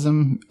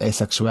autism,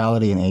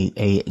 asexuality, and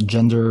a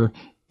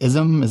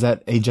genderism. Is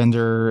that a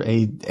gender?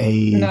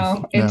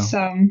 No, it's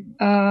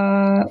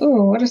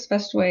what is the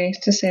best way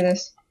to say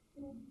this?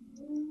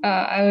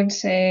 I would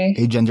say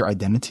a gender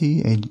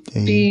identity,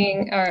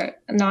 being or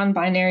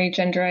non-binary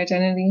gender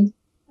identity.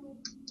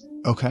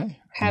 Okay.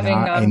 Having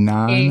a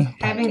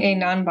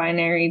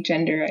non-binary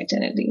gender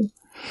identity.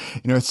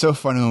 You know, it's so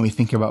funny when we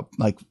think about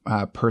like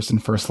person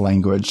first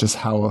language, just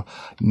how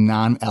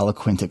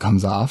non-eloquent it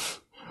comes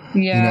off.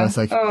 Yeah. You know, it's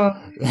like,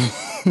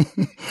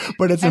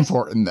 but it's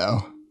important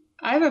though.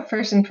 I have a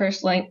person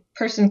first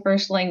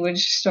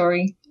language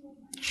story.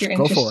 If you're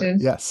interested. Go for it.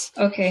 Yes.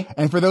 Okay.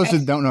 And for those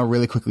who don't know,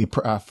 really quickly,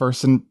 why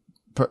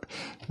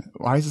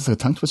is this a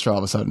tongue twister all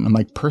of a sudden? I'm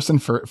like person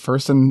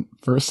first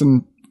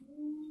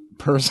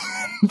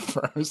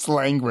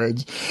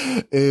language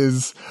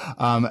is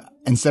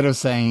instead of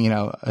saying, you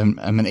know, I'm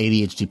an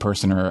ADHD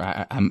person or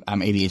I'm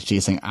ADHD,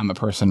 saying I'm a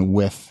person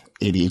with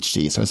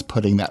ADHD. So it's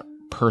putting that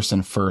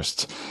person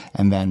first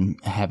and then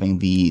having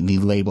the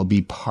label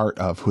be part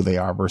of who they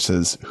are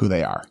versus who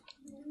they are.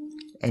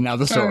 And now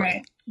the story. All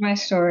right. My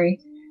story.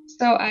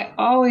 So I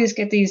always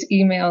get these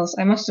emails.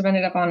 I must have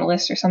ended up on a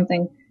list or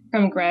something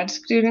from grad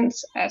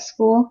students at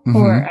school who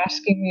are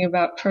asking me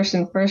about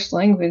person first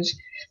language,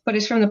 but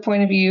it's from the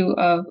point of view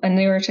of a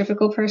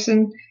neurotypical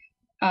person.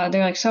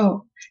 They're like,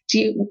 so do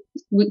you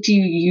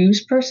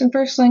use person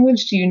first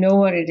language? Do you know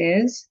what it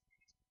is?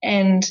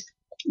 And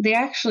they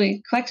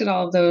actually collected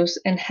all of those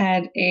and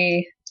had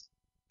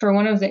for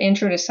one of the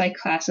intro to psych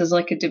classes,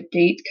 like a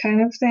debate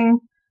kind of thing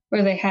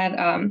where they had,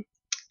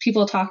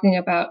 people talking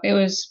about, it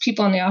was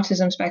people on the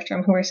autism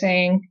spectrum who were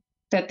saying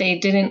that they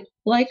didn't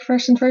like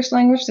person first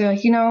language. They're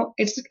like, you know,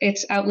 it's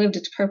outlived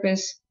its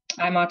purpose.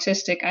 I'm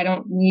autistic. I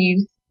don't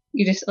need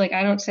you to, like,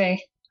 I don't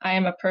say I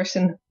am a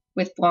person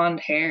with blonde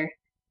hair.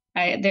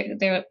 And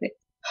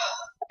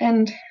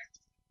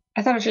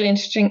I thought it was really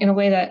interesting in a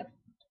way that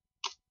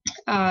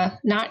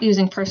not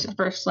using person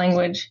first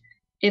language,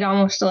 it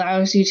almost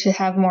allows you to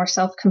have more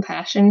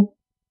self-compassion,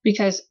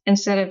 because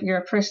instead of you're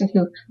a person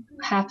who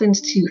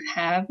happens to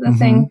have the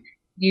thing,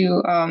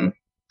 you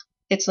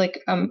it's like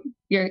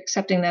you're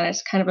accepting that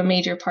as kind of a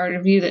major part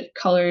of you that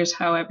colors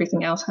how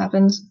everything else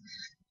happens.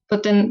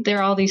 But then there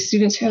are all these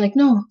students who are like,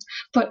 no,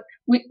 but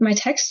my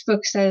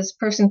textbook says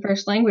person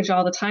first language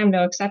all the time,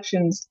 no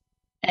exceptions.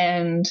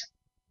 And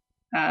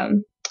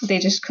they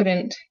just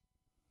couldn't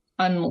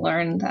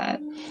unlearn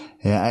that.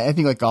 Yeah, I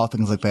think like all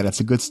things like that,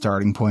 it's a good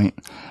starting point.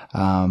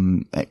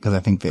 Because I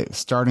think that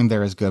starting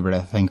there is good, but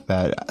I think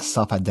that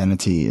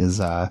self-identity is,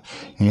 you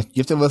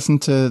have to listen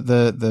to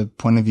the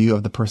point of view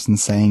of the person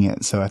saying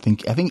it. So I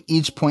think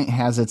each point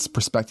has its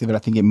perspective, and I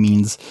think it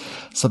means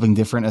something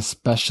different,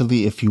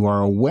 especially if you are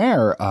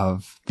aware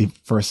of the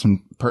first,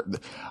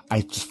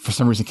 I for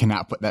some reason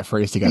cannot put that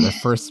phrase together.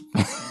 First,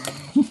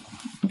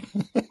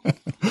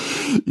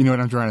 you know what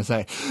I'm trying to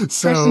say.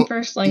 So, person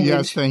first language.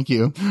 Yes, thank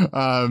you. So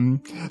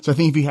I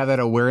think if you have that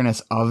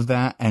awareness of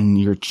that and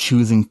you're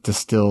choosing to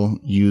still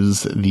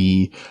use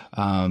the,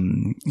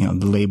 the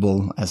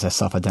label as a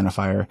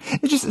self-identifier,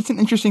 it's an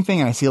interesting thing.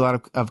 And I see a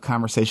lot of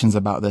conversations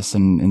about this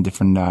in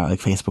different, like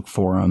Facebook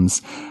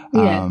forums.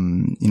 Yeah.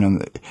 And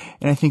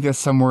I think that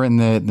somewhere in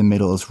the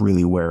middle is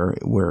really where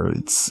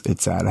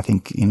it's at. I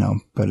think,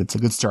 but it's a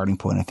good starting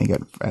point. I think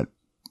at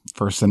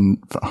first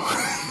and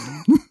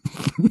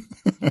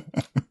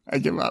I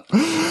give up.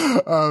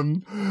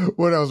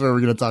 What else were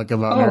we going to talk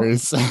about,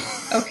 Nerys?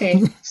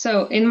 Okay,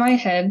 so in my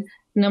head,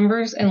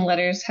 numbers and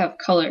letters have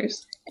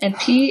colors, and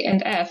P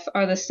and F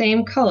are the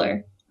same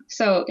color.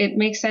 So it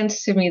makes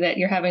sense to me that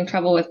you're having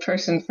trouble with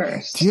person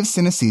first. Do you have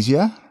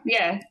synesthesia?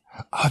 Yeah.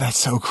 Oh, that's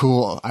so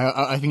cool.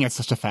 I think that's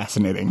such a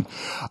fascinating.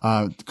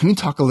 Can you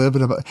talk a little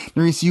bit about,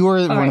 Nerys, you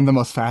are one of the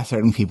most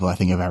fascinating people I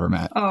think I've ever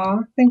met.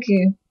 Oh, thank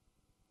you.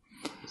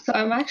 So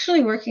I'm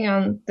actually working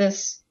on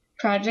this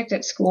project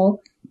at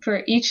school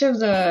for each of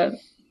the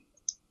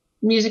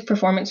music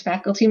performance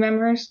faculty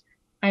members.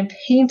 I'm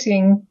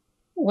painting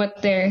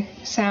what their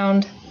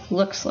sound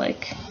looks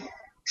like.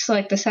 So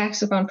like the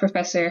saxophone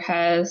professor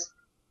has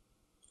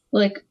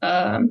like,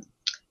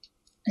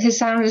 his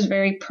sound is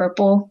very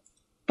purple,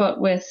 but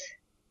with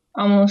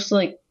almost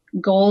like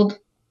gold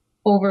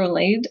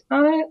overlaid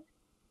on it.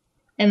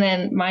 And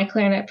then my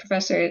clarinet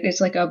professor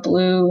is like a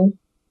blue,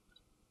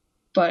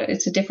 but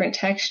it's a different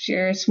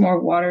texture. It's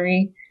more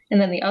watery. And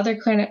then the other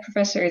clarinet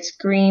professor, it's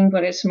green,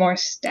 but it's more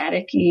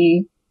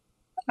staticky.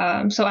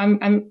 So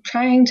I'm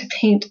trying to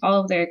paint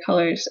all of their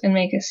colors and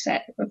make a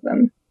set of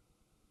them.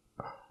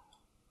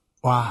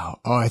 Wow.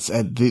 Oh, it's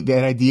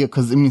that idea,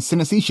 because I mean,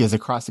 synesthesia is a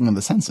crossing of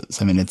the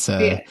senses. I mean, it's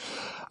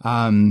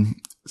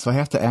so I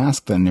have to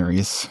ask then,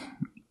 Nerys,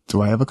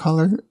 do I have a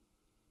color?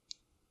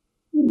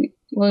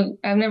 Well,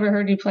 I've never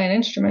heard you play an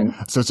instrument.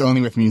 So it's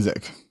only with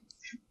music?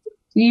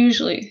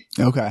 Usually.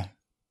 Okay.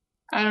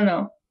 I don't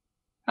know.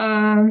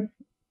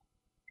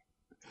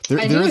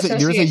 There is a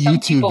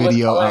YouTube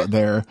video out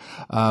there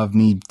of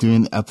me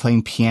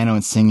playing piano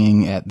and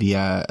singing at the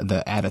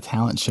Add a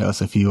Talent show.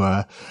 So if you do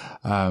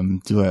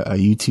a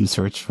YouTube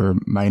search for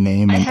my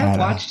name, I have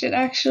watched it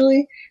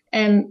actually,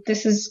 and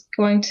this is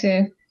going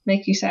to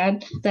make you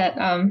sad that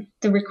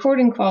the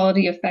recording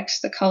quality affects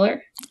the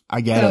color.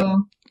 I get it.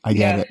 I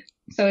get it.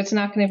 So it's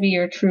not going to be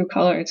your true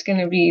color. It's going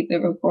to be the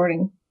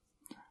recording.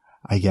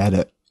 I get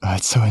it. Oh,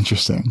 it's so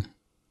interesting.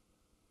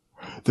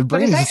 The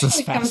brain is just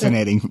this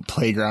fascinating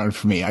playground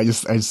for me. I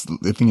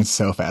think it's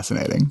so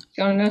fascinating. Do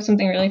you want to know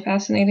something really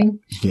fascinating?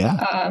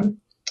 Yeah.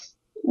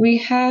 We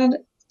had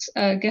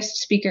a guest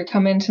speaker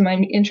come into my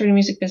intro to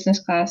music business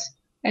class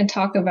and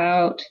talk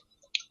about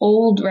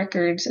old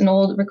records and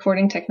old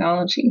recording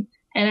technology.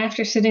 And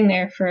after sitting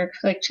there for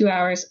like 2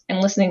 hours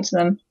and listening to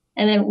them,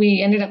 and then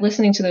we ended up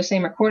listening to those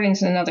same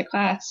recordings in another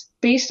class,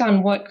 based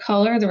on what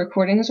color the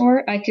recordings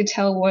were, I could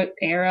tell what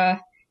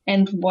era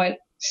and what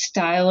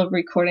style of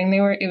recording they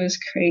were. It was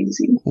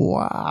crazy.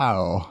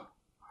 Wow.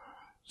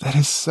 That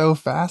is so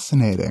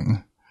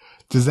fascinating.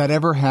 Does that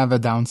ever have a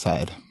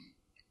downside?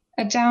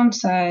 A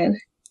downside?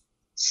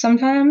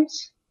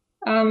 Sometimes.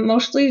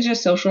 Mostly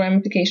just social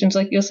ramifications.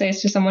 Like you'll say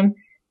to someone,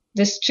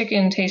 this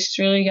chicken tastes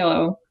really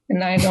yellow,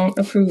 and I don't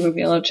approve of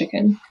yellow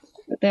chicken.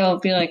 They'll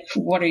be like,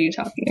 what are you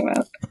talking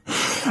about?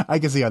 I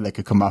can see how that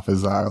could come off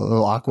as a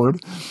little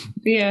awkward.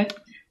 Yeah.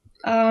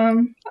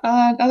 Other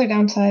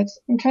downsides.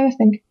 I'm trying to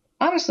think.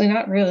 Honestly,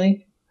 not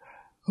really.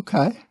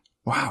 Okay.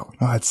 Wow.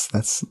 No,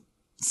 that's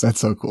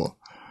so cool.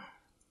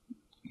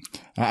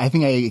 I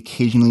think I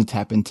occasionally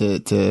tap into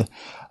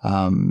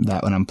that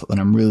when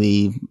I'm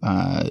really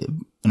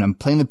when I'm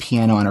playing the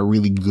piano on a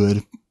really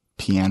good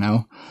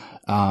piano.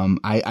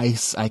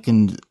 I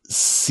can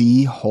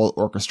see whole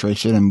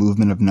orchestration and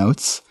movement of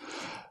notes.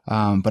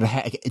 But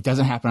it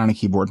doesn't happen on a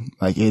keyboard.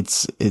 Like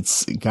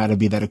it's got to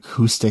be that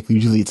acoustic.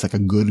 Usually it's like a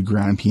good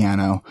grand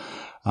piano.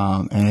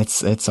 And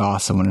it's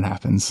awesome when it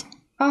happens.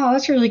 Oh,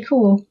 that's really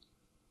cool.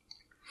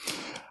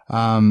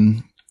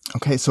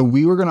 Okay. So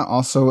we were going to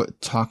also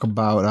talk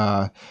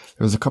about,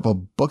 there was a couple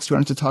of books we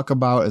wanted to talk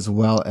about, as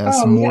well as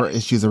some more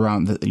issues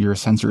around your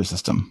sensory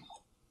system.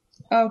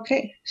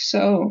 Okay.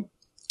 So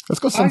let's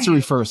go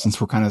sensory first, since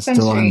we're kind of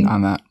still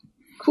on that.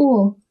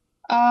 Cool.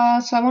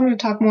 So I wanted to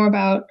talk more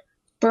about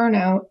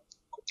burnout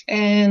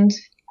and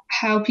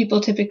how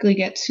people typically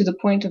get to the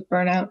point of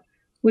burnout,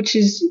 which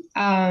is,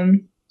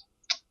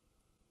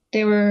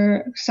 there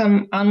were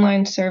some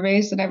online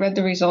surveys that I read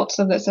the results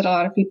of that said a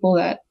lot of people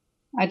that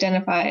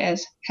identify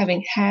as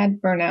having had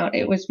burnout,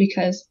 it was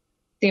because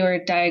they were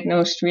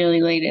diagnosed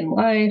really late in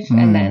life,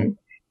 and then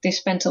they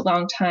spent a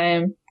long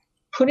time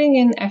putting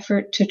in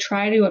effort to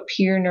try to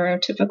appear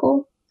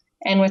neurotypical.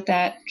 And with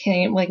that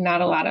came like not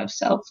a lot of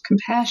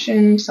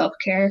self-compassion,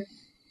 self-care.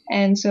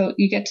 And so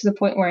you get to the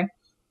point where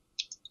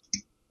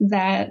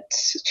that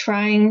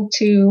trying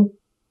to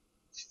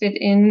fit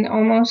in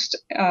almost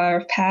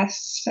or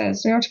pass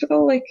as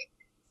neurotypical, like,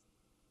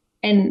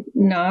 and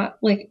not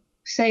like,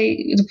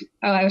 say,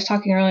 I was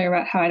talking earlier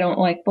about how I don't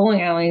like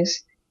bowling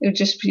alleys. It would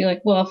just be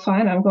like, well,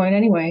 fine, I'm going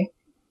anyway.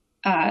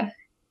 That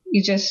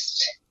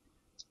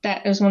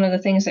is one of the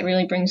things that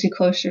really brings you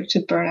closer to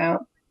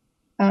burnout.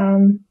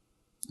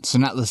 So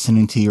not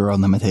listening to your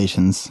own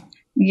limitations.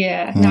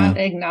 Yeah, not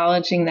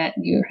acknowledging that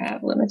you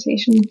have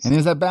limitations. And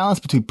there's that balance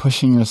between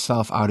pushing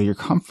yourself out of your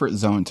comfort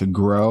zone to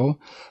grow,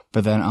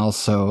 but then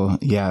also,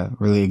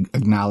 really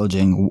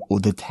acknowledging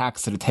the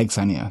tax that it takes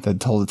on you, the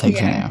toll it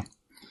takes on you.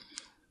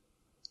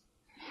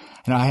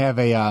 And I have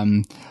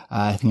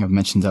I think I've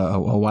mentioned a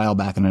while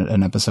back in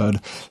an episode,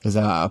 there's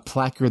a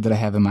placard that I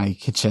have in my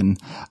kitchen,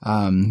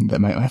 that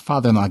my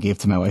father-in-law gave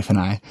to my wife and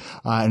I.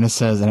 And it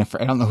says, and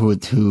I don't know who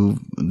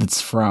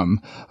it's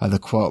from, the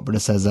quote, but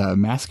it says,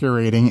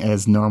 masquerading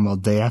as normal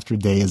day after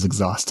day is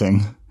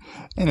exhausting.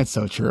 And it's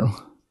so true.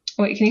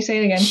 Wait, can you say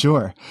it again?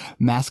 Sure.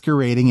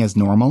 Masquerading as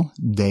normal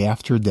day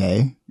after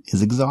day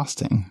is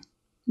exhausting.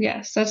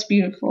 Yes, that's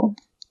beautiful.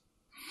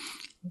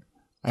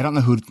 I don't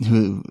know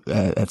who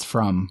it's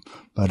from,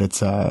 but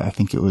it's I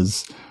think it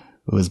was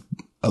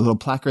a little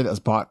placard that was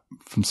bought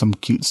from some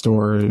cute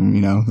store,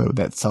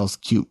 that sells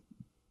cute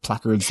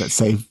placards that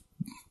say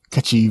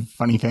catchy,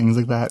 funny things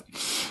like that.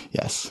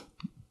 Yes.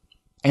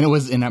 And it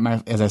was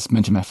as I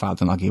mentioned, my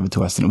father-in-law gave it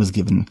to us, and it was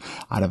given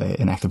out of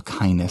an act of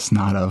kindness,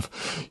 not of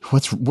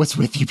what's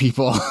with you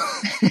people.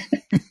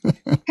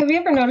 Have you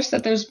ever noticed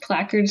that those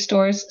placard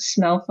stores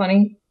smell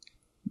funny?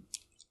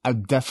 I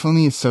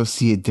definitely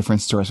associate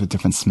different stores with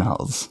different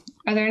smells.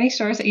 Are there any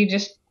stores that you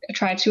just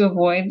try to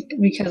avoid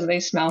because they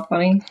smell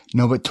funny?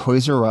 No, but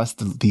Toys R Us,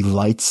 the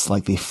lights,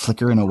 like they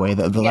flicker in a way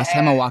that the last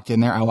time I walked in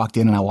there, I walked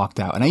in and I walked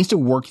out. And I used to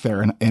work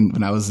there, and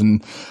when I was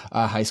in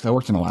high school, I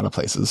worked in a lot of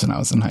places when I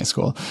was in high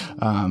school.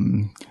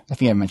 I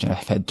think I mentioned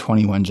I've had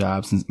 21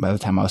 jobs by the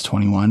time I was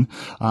 21.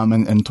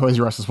 And Toys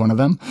R Us is one of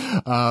them.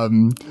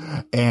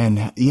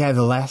 And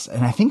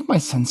I think my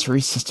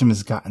sensory system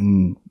has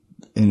gotten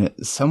in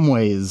some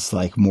ways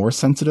like more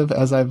sensitive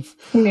as there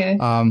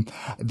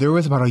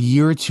was about a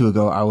year or two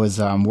ago, I was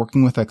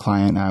working with a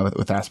client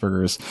with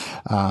Asperger's.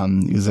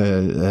 He was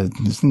I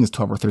think he was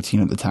 12 or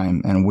 13 at the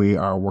time, and we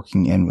are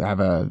working in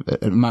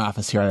my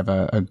office here, I have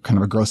a kind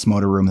of a gross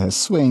motor room that has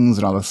swings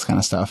and all this kind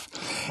of stuff.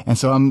 And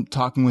so I'm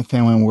talking with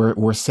him, and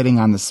we're sitting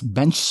on this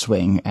bench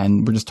swing,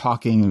 and we're just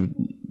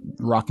talking,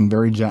 rocking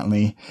very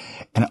gently,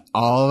 and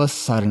all of a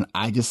sudden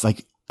I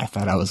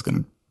thought I was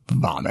going to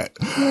vomit.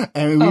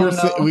 And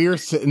we were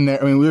sitting there.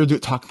 I mean, we were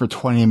talking for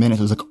 20 minutes.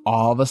 It was like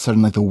all of a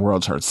sudden, like the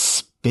world started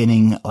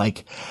spinning.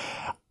 Like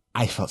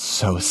I felt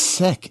so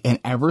sick. And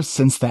ever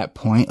since that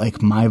point,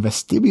 like my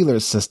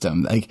vestibular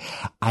system, like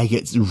I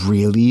get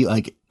really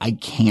like, I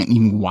can't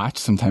even watch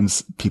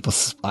sometimes people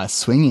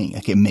swinging.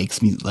 Like it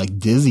makes me like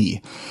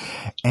dizzy.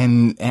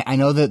 And I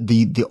know that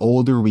the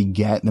older we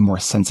get, the more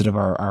sensitive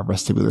our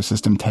vestibular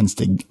system tends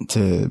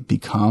to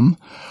become.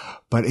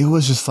 But it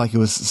was just like, it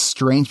was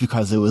strange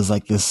because it was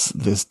like this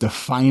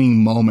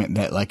defining moment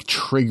that like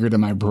triggered in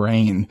my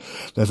brain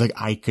that's like,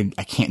 I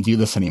can't do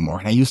this anymore.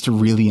 And I used to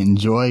really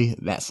enjoy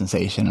that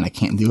sensation, and I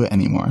can't do it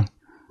anymore.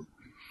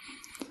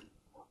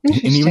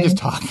 And even just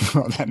talking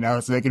about that now,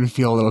 it's making me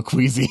feel a little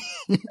queasy.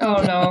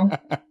 Oh no.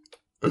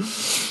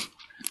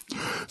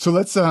 So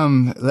let's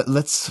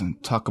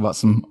talk about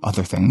some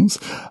other things.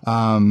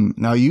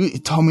 Now you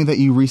told me that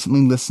you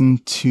recently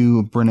listened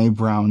to Brene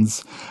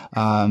Brown's,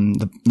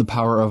 The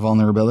Power of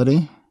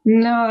Vulnerability.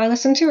 No, I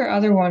listened to her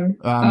other one.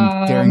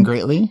 Daring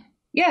Greatly?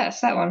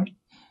 Yes, that one.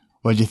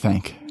 What'd you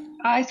think?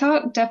 I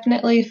thought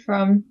definitely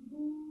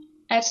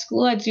at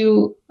school, I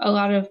do a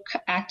lot of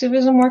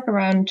activism work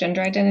around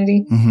gender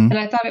identity. Mm-hmm. And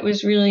I thought it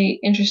was really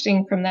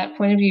interesting from that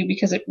point of view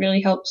because it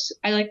really helps.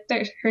 I like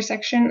her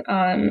section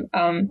on,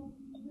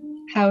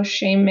 how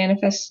shame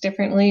manifests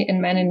differently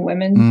in men and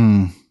women.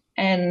 Mm.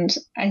 And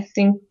I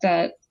think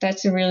that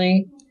that's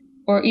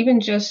or even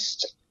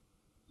just,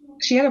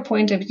 she had a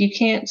point of you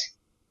can't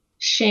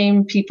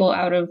shame people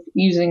out of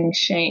using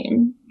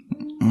shame.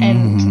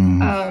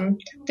 Mm.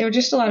 And there were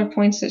just a lot of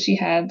points that she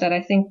had that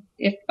I think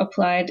if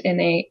applied in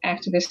a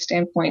activist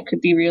standpoint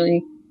could be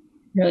really,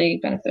 really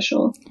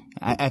beneficial.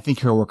 I think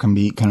her work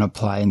can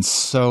apply in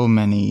so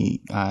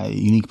many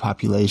unique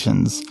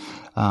populations.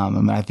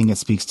 I think it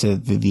speaks to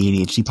the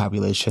ADHD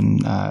population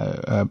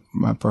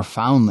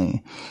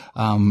profoundly.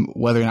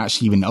 Whether or not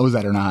she even knows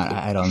that or not,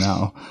 I don't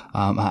know.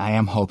 I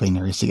am hoping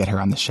to get her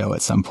on the show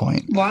at some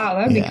point. Wow,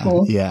 that'd be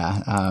cool.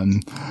 Yeah.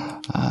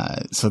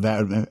 So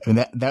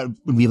that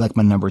would be like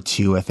my number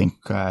 2, I think,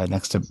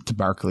 next to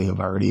Barkley,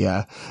 who've already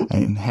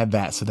had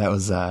that. So that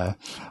was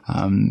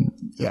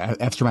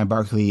after my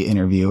Barkley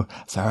interview.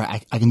 Sorry,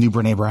 I can do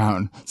Brene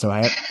Brown. So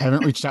I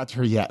haven't reached out to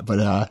her yet,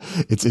 but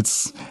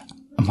it's.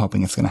 I'm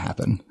hoping it's going to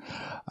happen.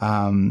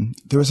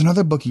 There was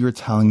another book you were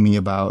telling me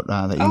about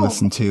that you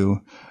listened to.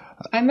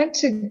 I meant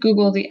to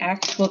Google the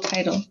actual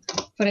title,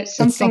 but it's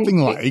something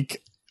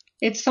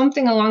it's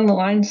something along the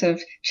lines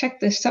of,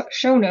 check the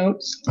show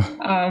notes,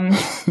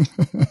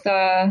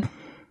 The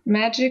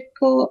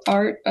Magical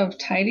Art of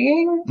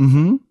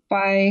Tidying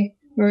by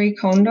Marie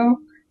Kondo.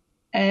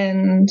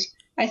 And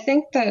I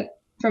think that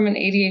from an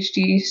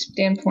ADHD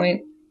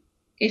standpoint,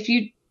 if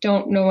you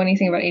don't know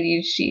anything about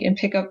ADHD and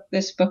pick up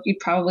this book,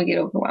 you'd probably get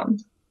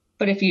overwhelmed.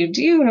 But if you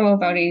do know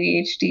about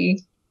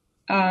ADHD,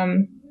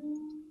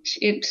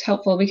 it's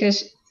helpful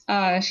because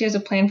she has a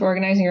plan for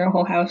organizing your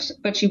whole house,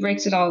 but she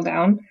breaks it all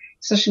down.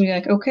 So she'll be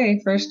like, okay,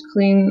 first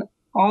clean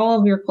all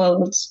of your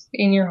clothes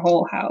in your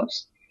whole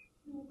house.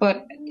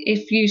 But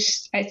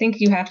I think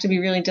you have to be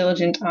really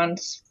diligent on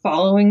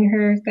following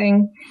her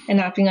thing and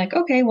not being like,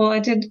 okay, well, I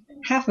did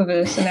half of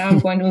this and now I'm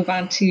going to move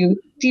on to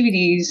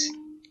DVDs.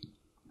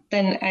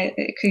 then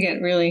it could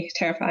get really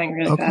terrifying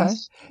really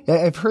fast.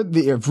 Yeah,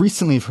 I've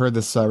recently heard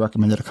this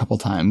recommended a couple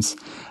times.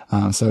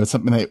 So it's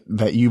something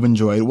that you've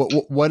enjoyed.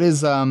 What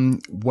is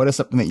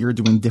something that you're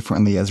doing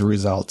differently as a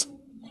result?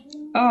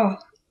 Oh,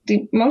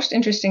 the most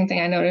interesting thing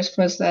I noticed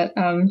was that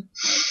I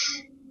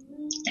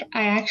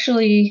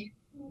actually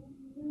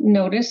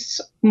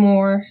noticed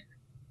more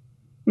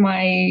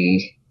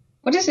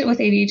what is it with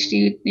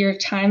ADHD? Your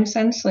time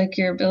sense, like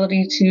your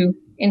ability to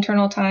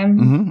internal time.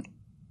 Mm-hmm.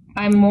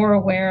 I'm more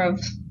aware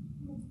of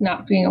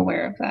not being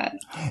aware of that.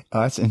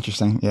 Oh, that's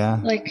interesting. Yeah.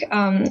 Like,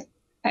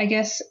 I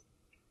guess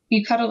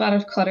you cut a lot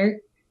of clutter,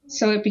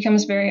 so it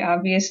becomes very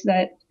obvious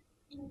that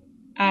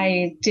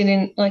I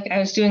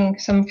was doing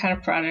some kind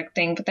of project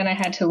thing, but then I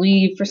had to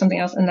leave for something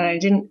else, and then I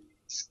didn't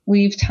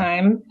leave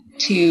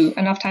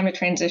enough time to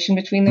transition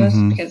between those,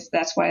 because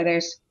that's why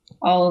there's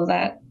all of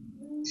that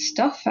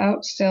stuff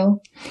out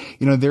still.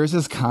 There's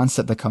this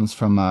concept that comes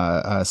from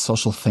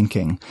social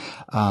thinking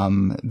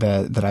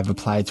that I've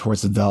applied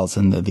towards adults,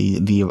 and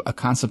the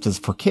concept is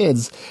for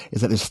kids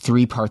is that there's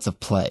 3 parts of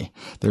play.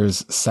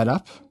 There's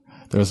setup,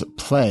 there's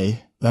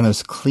play, then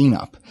there's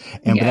cleanup,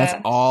 but that's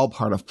all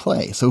part of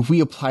play. So if we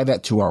apply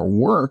that to our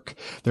work,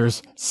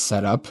 there's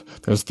setup,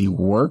 there's the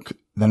work,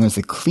 then there's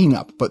the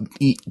cleanup. But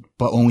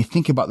when we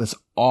think about this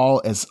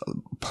all as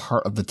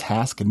part of the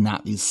task and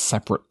not these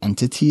separate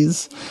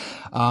entities,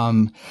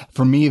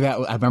 for me,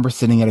 I remember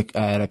sitting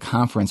at a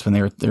conference when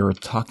they were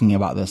talking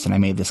about this, and I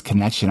made this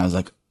connection. I was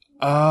like,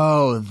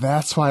 oh,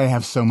 that's why I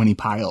have so many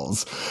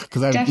piles.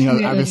 Cause I've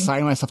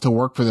assigned myself to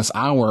work for this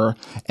hour,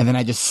 and then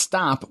I just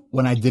stop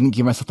when I didn't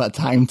give myself that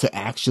time to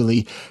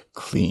actually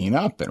clean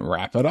up and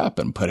wrap it up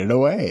and put it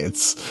away.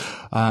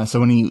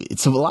 So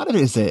a lot of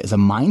it is a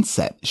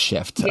mindset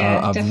shift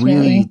of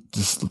really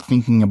just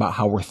thinking about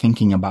how we're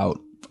thinking about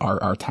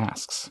our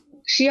tasks.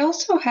 She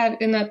also had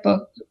in that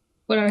book,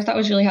 what I thought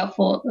was really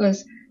helpful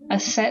was a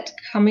set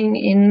coming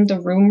in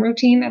the room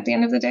routine at the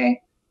end of the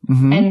day.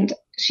 Mm-hmm. And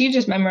she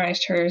just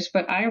memorized hers,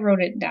 but I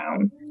wrote it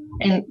down,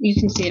 and you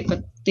can see it,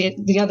 but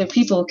the other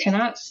people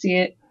cannot see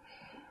it.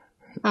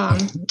 I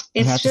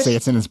have to say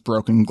it's in its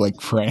broken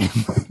frame.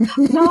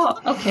 No,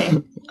 okay.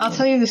 I'll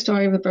tell you the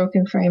story of the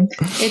broken frame.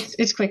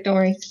 It's quick, don't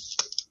worry.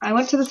 I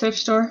went to the thrift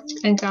store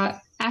and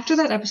after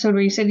that episode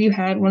where you said you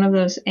had one of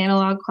those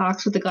analog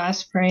clocks with the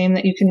glass frame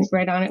that you can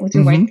write on it with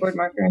your whiteboard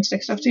marker and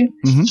stick stuff to.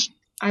 Mm-hmm.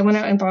 I went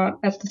out and bought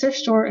at the thrift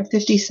store a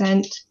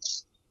 50-cent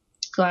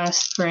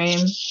glass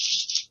frame.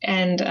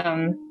 And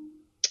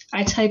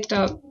I typed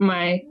up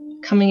my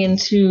coming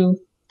into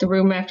the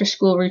room after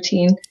school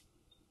routine,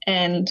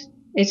 and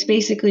it's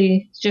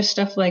basically just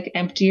stuff like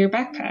empty your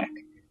backpack,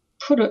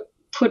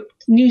 put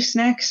new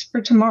snacks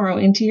for tomorrow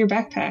into your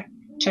backpack,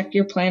 check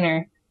your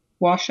planner,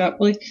 wash up,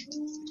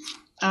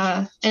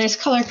 and it's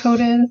color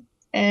coded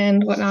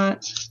and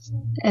whatnot.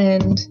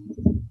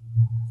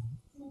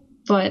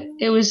 But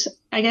it was,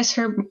 I guess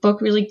her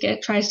book really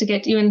tries to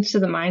get you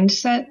into the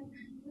mindset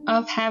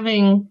of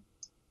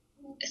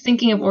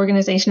thinking of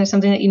organization as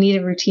something that you need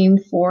a routine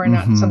for, and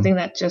not something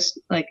that just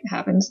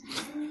happens.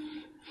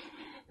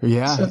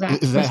 Yeah. So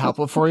is that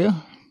helpful for you?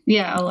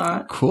 Yeah, a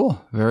lot.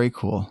 Cool. Very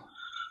cool.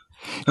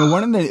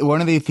 One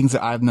of the things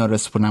that I've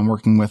noticed when I'm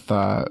working with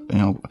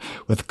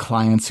with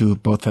clients who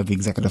both have the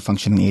executive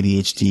functioning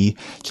ADHD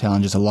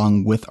challenges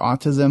along with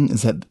autism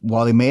is that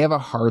while they may have a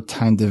hard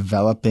time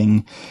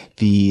developing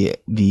the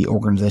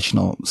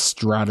organizational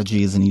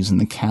strategies and using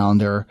the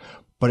calendar,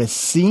 but it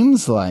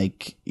seems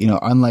like,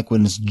 unlike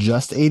when it's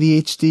just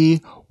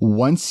ADHD,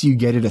 once you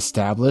get it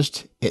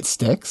established, it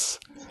sticks.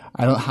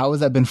 How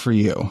has that been for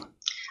you?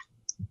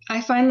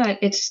 I find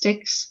that it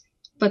sticks,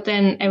 but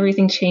then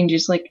everything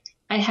changes.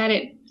 I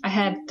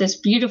had this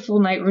beautiful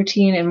night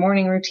routine and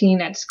morning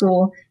routine at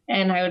school,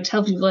 and I would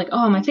tell people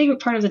my favorite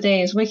part of the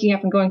day is waking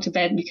up and going to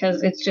bed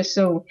because it's just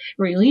so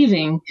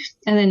relieving.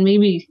 And then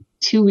maybe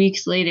 2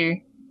 weeks later,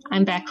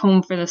 I'm back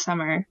home for the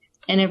summer,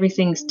 and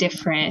everything's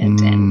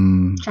different,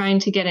 and trying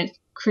to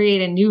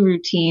create a new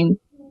routine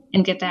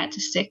and get that to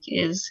stick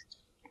it's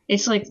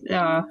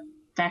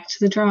back to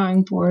the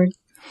drawing board.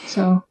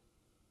 So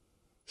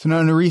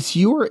now, Nerys,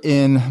 you were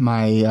in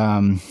my,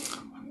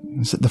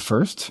 is it the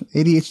first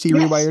ADHD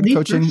Rewired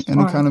coaching and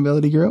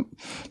accountability group?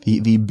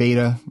 The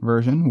beta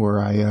version where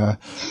I,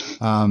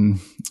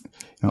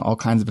 all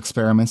kinds of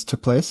experiments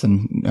took place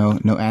and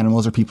no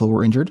animals or people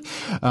were injured.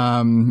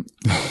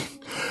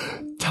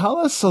 Tell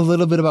us a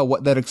little bit about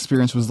what that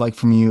experience was like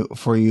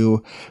for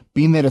you,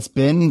 being that it's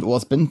been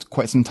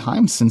quite some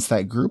time since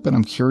that group. And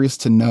I'm curious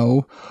to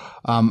know,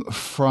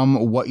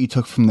 from what you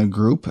took from the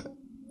group,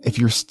 if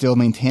you're still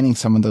maintaining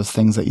some of those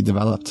things that you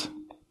developed.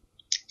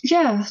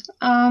 Yeah.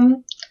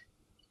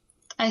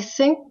 I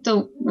think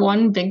the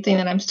one big thing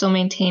that I'm still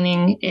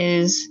maintaining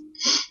is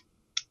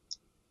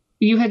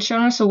you had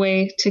shown us a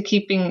way to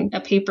keeping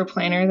a paper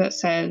planner that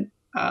said,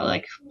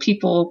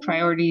 people,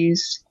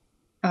 priorities,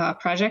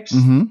 projects.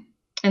 Mm-hmm.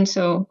 And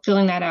so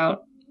filling that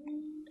out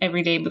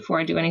every day before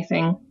I do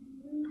anything,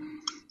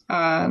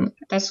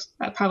 that's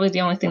probably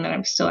the only thing that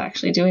I'm still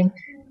actually doing.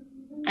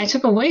 I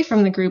took away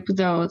from the group,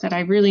 though, that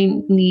I really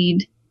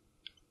need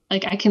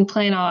like I can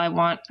plan all I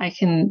want.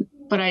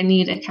 But I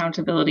need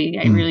accountability.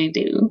 I really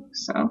do.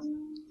 So,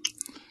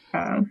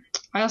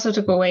 I also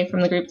took away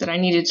from the group that I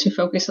needed to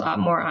focus a lot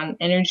more on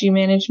energy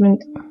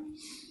management.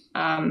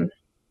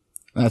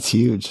 That's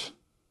huge.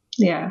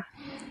 Yeah.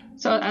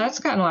 So that's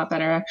gotten a lot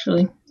better,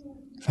 actually.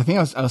 I think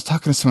I was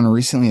talking to someone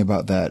recently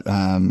about that,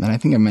 and I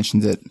think I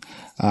mentioned it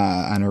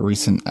on a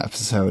recent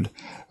episode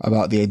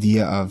about the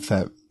idea of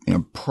that, you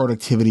know,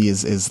 productivity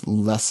is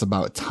less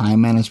about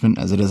time management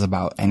as it is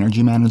about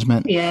energy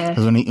management. Yeah.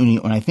 Because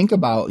when I think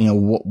about, you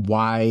know,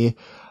 why,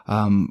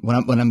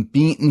 when I'm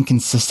being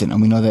inconsistent, and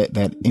we know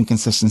that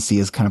inconsistency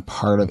is kind of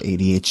part of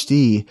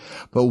ADHD,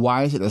 but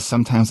why is it that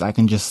sometimes I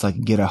can just like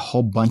get a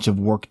whole bunch of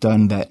work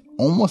done that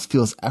almost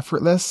feels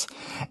effortless,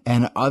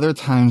 and other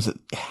times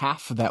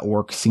half of that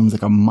work seems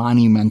like a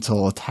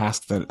monumental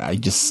task that I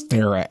just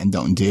stare at and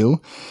don't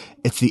do?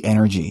 It's the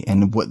energy,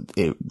 and what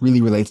it really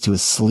relates to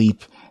is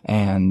sleep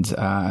and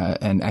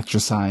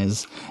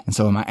exercise. And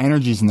so when my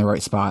energy is in the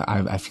right spot,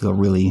 I feel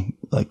really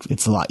like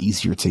it's a lot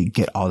easier to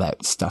get all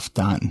that stuff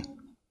done.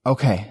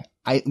 Okay.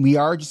 We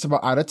are just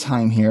about out of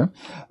time here.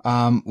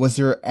 Was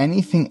there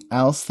anything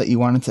else that you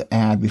wanted to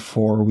add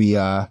before we,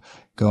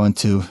 go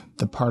into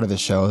the part of the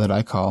show that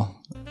I call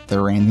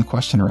the random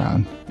question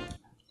round?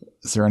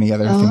 Is there any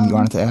other thing you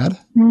wanted to add?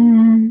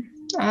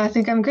 I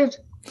think I'm good.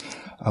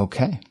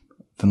 Okay.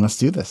 Then let's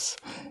do this.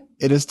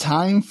 It is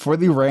time for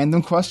the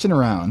random question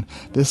round.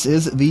 This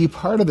is the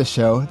part of the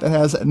show that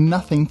has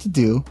nothing to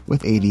do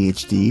with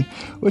ADHD,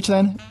 which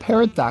then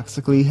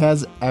paradoxically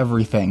has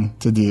everything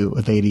to do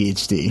with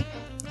ADHD.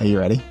 Are you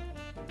ready?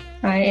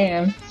 I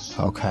am.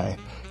 Okay.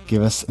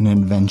 Give us an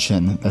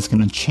invention that's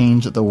going to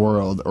change the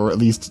world, or at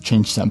least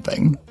change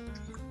something.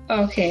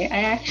 Okay.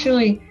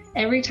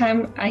 Every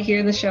time I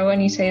hear the show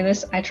and you say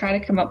this, I try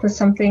to come up with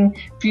something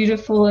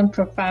beautiful and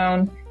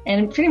profound.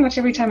 And pretty much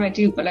every time I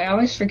do, but I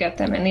always forget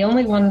them. And the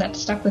only one that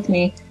stuck with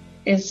me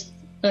is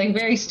like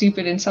very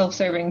stupid and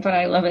self-serving, but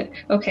I love it.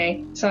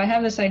 Okay, so I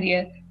have this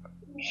idea.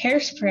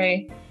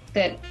 Hairspray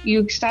that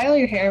you style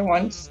your hair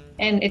once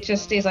and it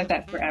just stays like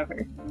that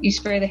forever. You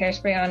spray the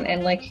hairspray on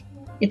and like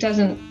it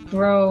doesn't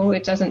grow,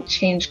 it doesn't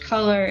change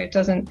color, it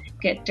doesn't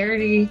get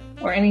dirty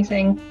or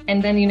anything.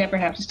 And then you never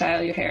have to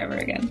style your hair ever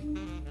again.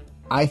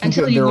 I think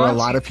that there are a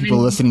lot of people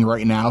listening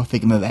right now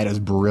thinking that is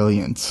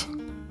brilliant.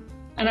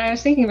 And I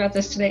was thinking about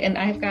this today, and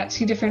I've got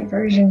 2 different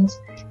versions.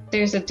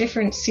 There's a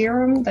different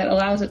serum that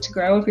allows it to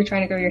grow if you're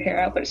trying to grow your hair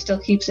out, but it still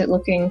keeps it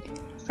looking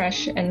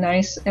fresh and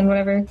nice and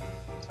whatever.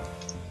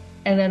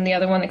 And then the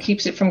other one that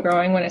keeps it from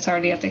growing when it's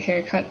already at the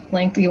haircut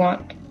length you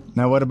want.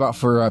 Now, what about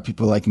for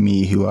people like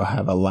me who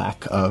have a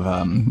lack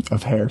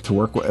of hair to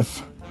work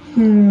with?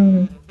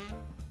 I'm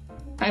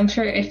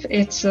sure if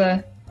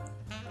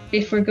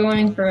we're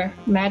going for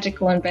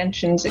magical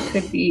inventions, it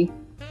could be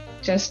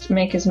just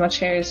make as much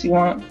hair as you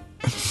want.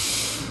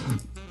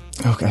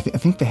 Okay, I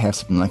think they have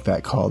something like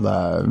that called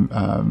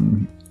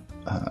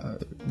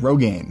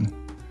Rogaine.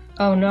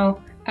 Oh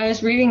no, I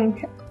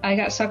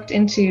got sucked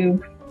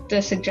into the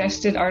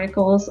suggested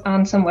articles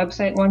on some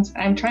website once.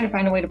 I'm trying to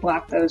find a way to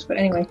block those, but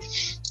anyway,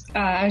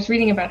 I was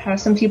reading about how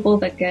some people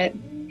that get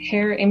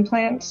hair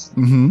implants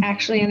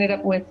actually ended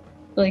up with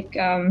like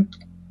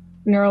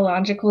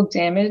neurological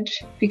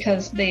damage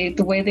because the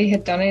way they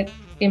had done it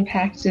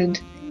impacted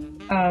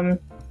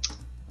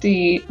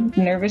the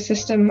nervous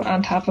system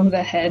on top of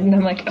the head, and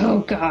I'm like, oh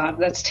god,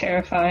 that's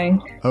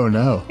terrifying. Oh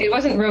no. It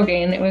wasn't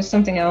Rogaine, it was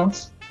something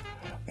else.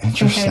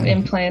 Interesting. Some kind of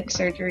implant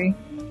surgery.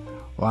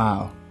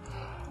 Wow.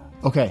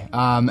 Okay,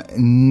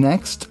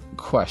 next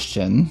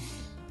question.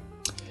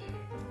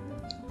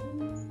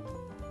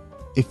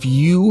 If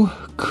you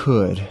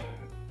could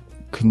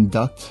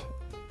conduct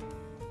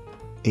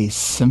a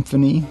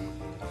symphony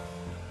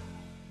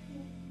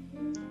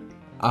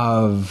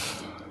of...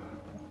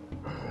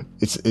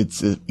 It's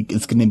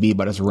going to be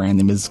about as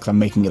random as I'm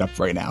making it up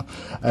right now.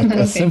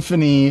 A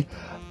symphony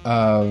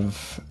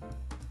of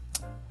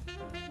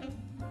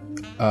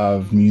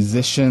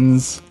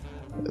musicians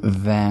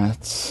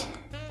that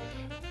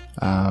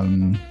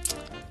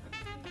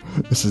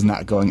this is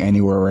not going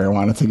anywhere where I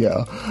want it to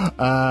go.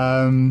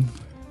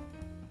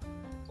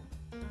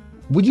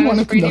 Would you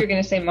want to? You were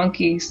going to say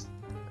monkeys.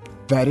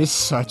 That is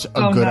such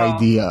a good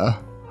idea.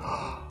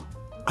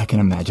 I can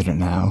imagine it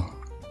now.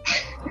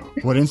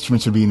 What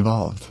instruments would be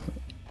involved?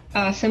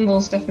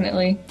 Cymbals,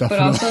 definitely. But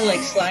also like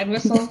slide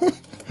whistle.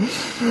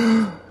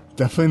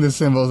 Definitely the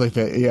cymbals, like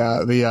that.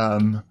 Yeah.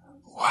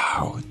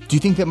 Wow. Do you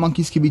think that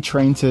monkeys could be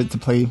trained to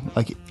play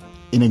like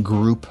in a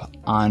group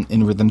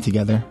in rhythm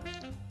together?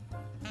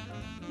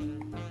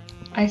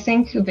 I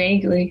think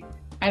vaguely.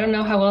 I don't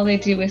know how well they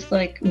do with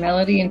like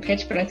melody and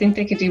pitch, but I think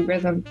they could do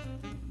rhythm.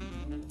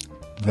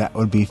 That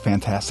would be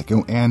fantastic.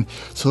 And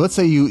so let's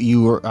say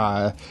you were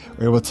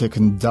able to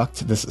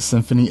conduct this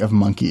symphony of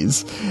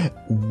monkeys.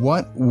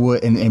 What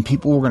would, and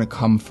people were going to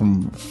come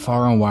from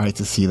far and wide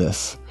to see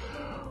this.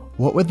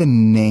 What would the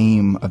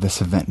name of this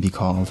event be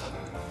called?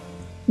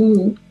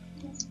 Ooh.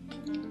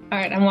 All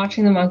right, I'm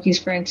watching the monkeys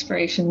for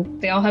inspiration.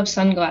 They all have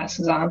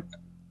sunglasses on,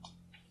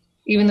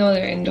 even though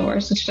they're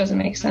indoors, which doesn't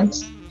make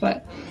sense.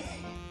 but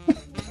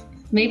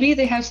maybe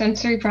they have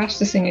sensory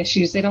processing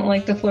issues. They don't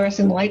like the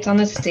fluorescent lights on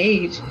the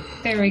stage.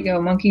 There we go,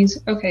 monkeys.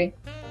 Okay.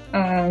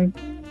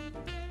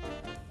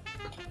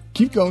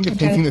 Keep going to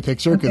painting the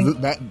picture, because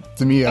that,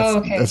 to me,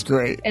 that's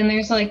great. And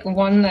there's like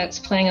one that's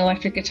playing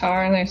electric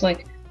guitar, and there's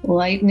like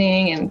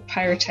lightning and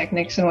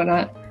pyrotechnics and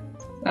whatnot.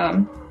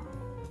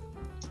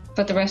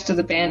 But the rest of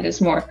the band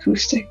is more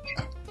acoustic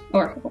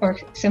or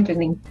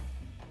symphony.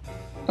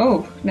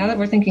 Oh, now that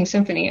we're thinking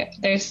symphony,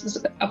 there's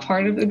a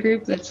part of the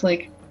group that's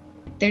like,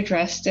 they're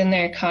dressed in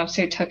their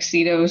concert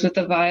tuxedos with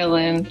the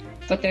violin,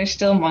 but they're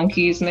still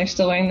monkeys and they're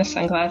still wearing the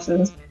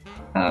sunglasses.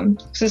 So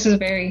this is a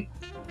very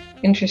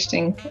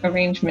interesting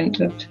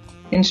arrangement of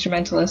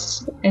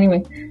instrumentalists.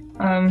 Anyway,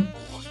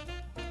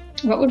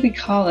 what would we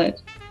call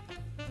it?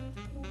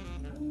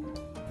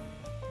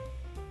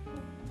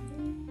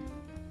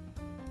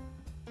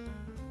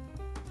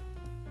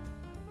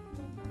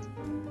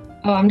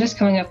 Oh, I'm just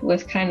coming up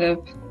with kind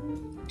of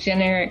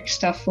generic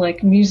stuff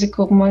like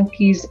musical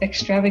monkeys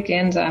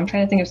extravaganza. I'm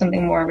trying to think of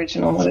something more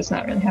original, but it's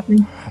not really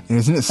happening. And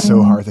isn't it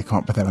so hard to come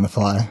up with that on the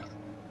fly?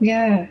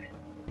 Yeah.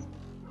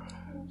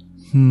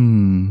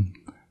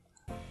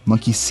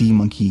 Monkey see,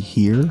 monkey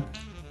hear?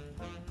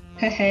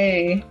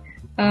 Hey.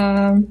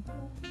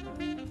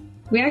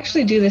 We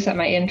actually do this at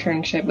my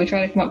internship. We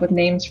try to come up with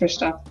names for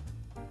stuff.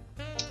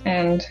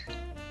 And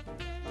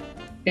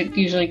it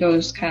usually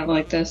goes kind of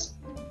like this.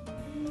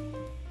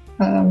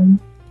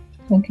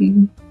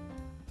 Monkey.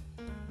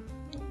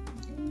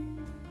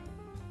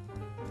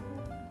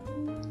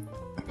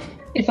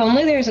 If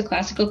only there was a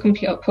classical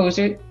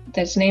composer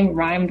that's name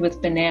rhymed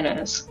with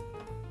bananas.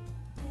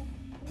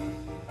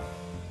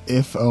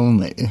 If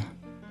only.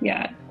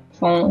 Yeah,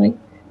 if only.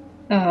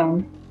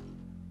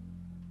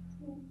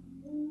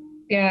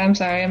 Yeah, I'm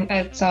sorry.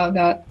 That's all I've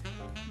got.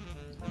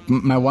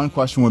 My one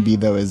question would be,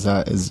 though,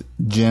 is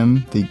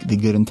Jim, the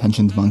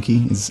good-intentioned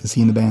monkey, is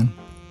he in the band?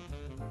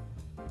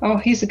 Oh,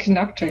 he's the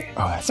conductor.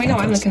 Oh, that's Wait, no,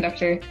 I'm the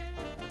conductor.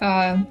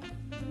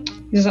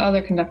 He's the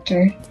other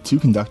conductor. Two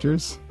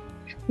conductors?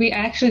 We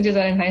actually did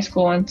that in high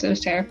school once. It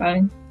was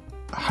terrifying.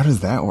 How does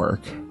that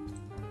work?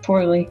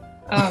 Poorly.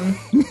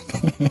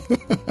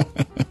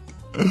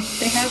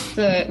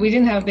 We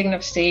didn't have a big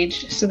enough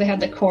stage, so they had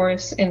the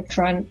chorus in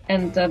front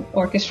and the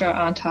orchestra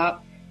on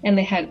top, and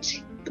they had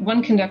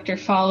one conductor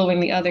following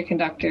the other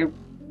conductor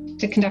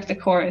to conduct the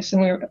chorus,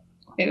 and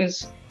it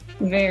was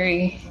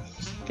very,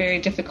 very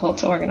difficult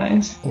to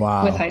organize.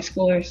 Wow. With high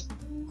schoolers.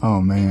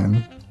 Oh,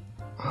 man.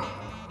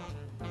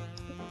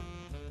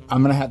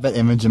 I'm going to have that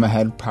image in my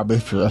head probably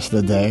for the rest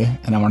of the day,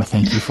 and I want to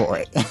thank you for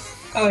it.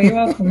 Oh, you're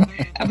welcome.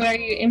 But are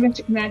you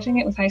imagining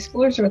it with high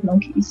schoolers or with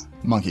monkeys?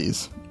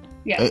 Monkeys.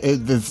 Yeah.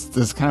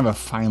 There's kind of a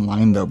fine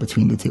line, though,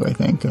 between the two, I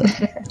think.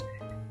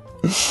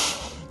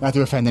 Not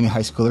to offend any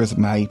high schoolers that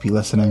might be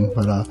listening,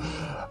 but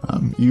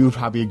you would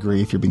probably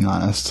agree if you're being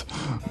honest.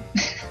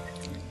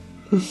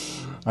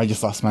 I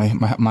just lost my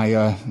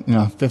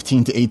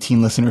 15 to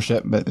 18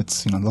 listenership, but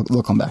it's,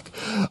 they'll come back.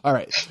 All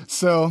right.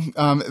 So,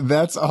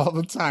 that's all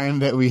the time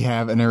that we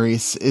have. And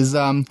Nerys,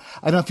 I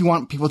don't know if you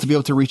want people to be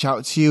able to reach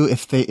out to you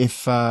if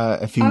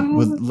you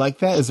would like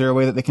that. Is there a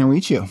way that they can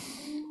reach you?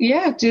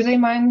 Yeah. Do they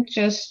mind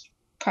just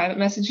private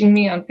messaging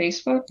me on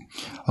Facebook?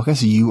 Okay.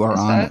 So you are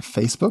on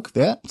Facebook.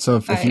 Yeah. So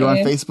if you're on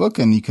Facebook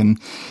and you can,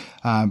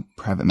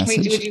 private message.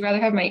 Wait, would you rather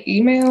have my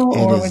email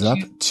or it is up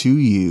to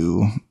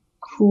you?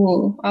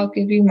 Cool. I'll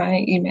give you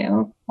my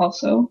email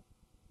also.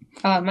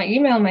 My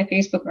email and my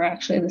Facebook are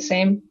actually the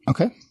same.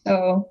 Okay.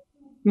 So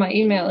my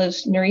email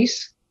is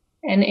Narise,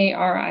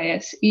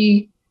 Narise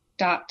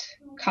 .Connor,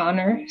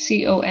 CONNOR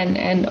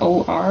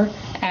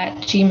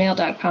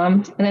 @gmail.com.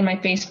 And then my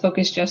Facebook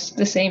is just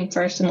the same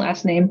first and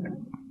last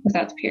name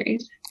without the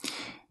period.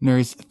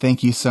 Nerys,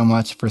 thank you so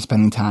much for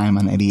spending time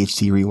on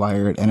ADHD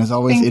Rewired. And as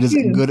always, it is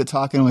good at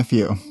talking with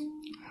you.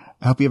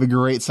 I hope you have a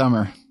great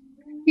summer.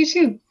 You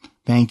too.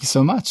 Thank you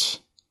so much.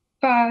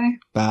 Bye.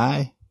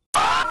 Bye.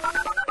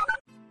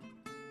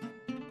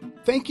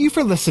 Thank you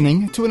for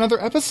listening to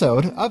another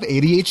episode of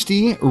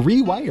ADHD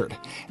Rewired.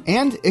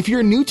 And if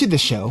you're new to the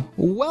show,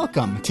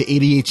 welcome to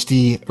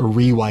ADHD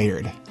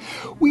Rewired.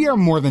 We are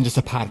more than just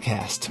a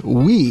podcast.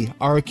 We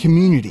are a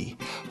community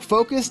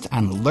focused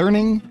on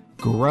learning,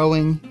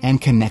 growing,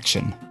 and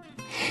connection.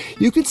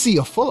 You can see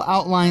a full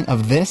outline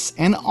of this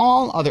and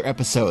all other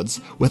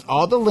episodes with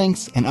all the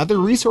links and other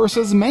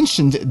resources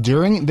mentioned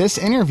during this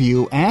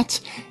interview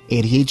at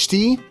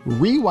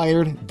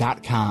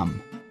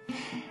ADHDrewired.com.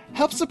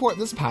 Help support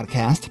this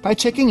podcast by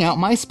checking out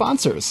my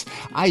sponsors.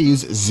 I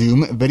use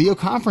Zoom video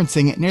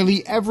conferencing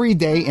nearly every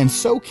day, and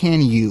so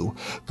can you.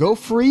 Go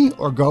free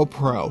or go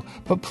pro.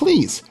 But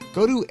please,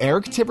 go to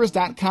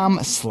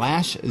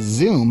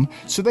erictivers.com/Zoom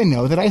so they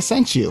know that I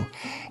sent you.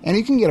 And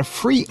you can get a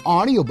free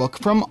audiobook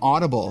from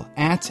Audible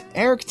at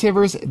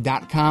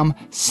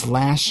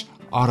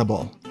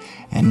erictivers.com/Audible.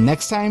 And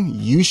next time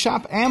you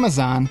shop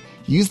Amazon,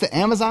 use the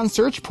Amazon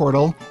search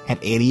portal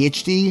at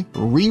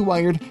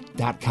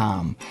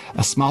ADHDrewired.com.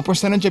 A small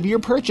percentage of your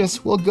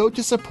purchase will go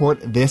to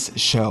support this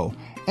show,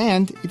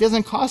 and it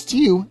doesn't cost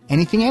you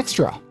anything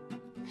extra.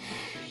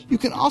 You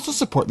can also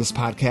support this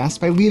podcast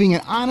by leaving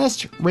an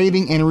honest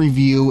rating and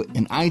review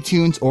in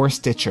iTunes or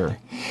Stitcher.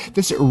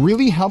 This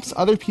really helps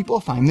other people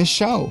find this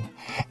show.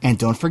 And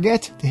don't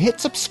forget to hit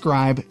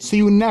subscribe so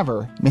you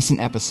never miss an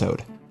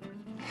episode.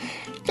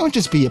 Don't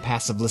just be a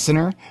passive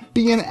listener,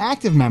 be an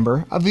active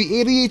member of the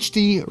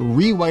ADHD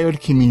Rewired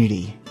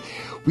community.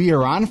 We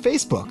are on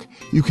Facebook.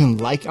 You can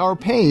like our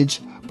page,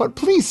 but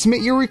please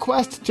submit your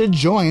request to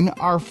join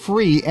our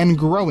free and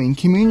growing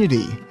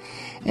community.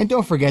 And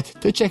don't forget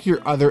to check your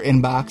other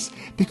inbox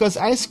because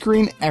I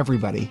screen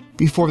everybody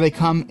before they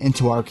come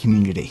into our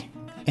community.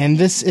 And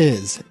this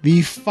is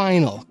the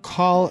final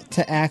call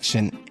to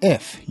action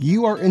if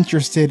you are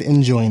interested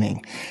in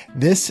joining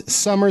this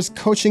summer's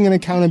coaching and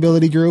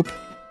accountability group.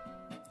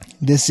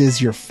 This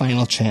is your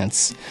final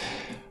chance.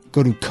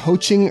 Go to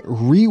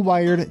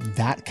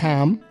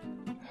coachingrewired.com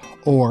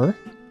or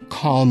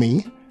call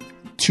me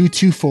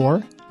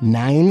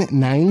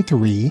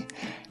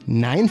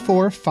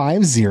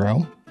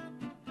 224-993-9450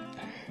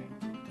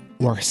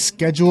 or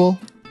schedule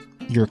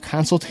your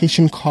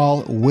consultation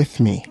call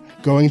with me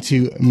going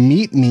to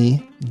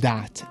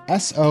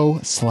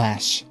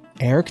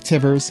meetme.so/Eric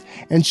Tivers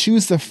and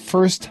choose the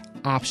first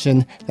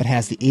option that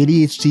has the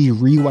ADHD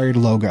Rewired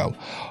logo.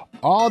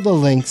 All the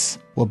links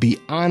will be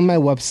on my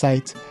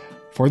website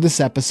for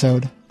this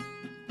episode.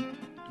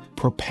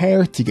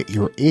 Prepare to get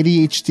your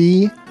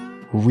ADHD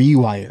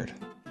rewired.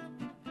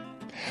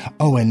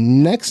 Oh,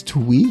 and next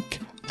week,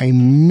 I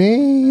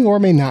may or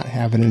may not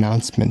have an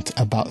announcement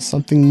about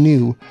something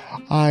new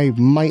I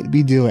might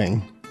be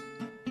doing.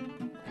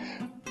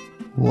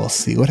 We'll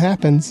see what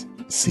happens.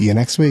 See you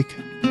next week.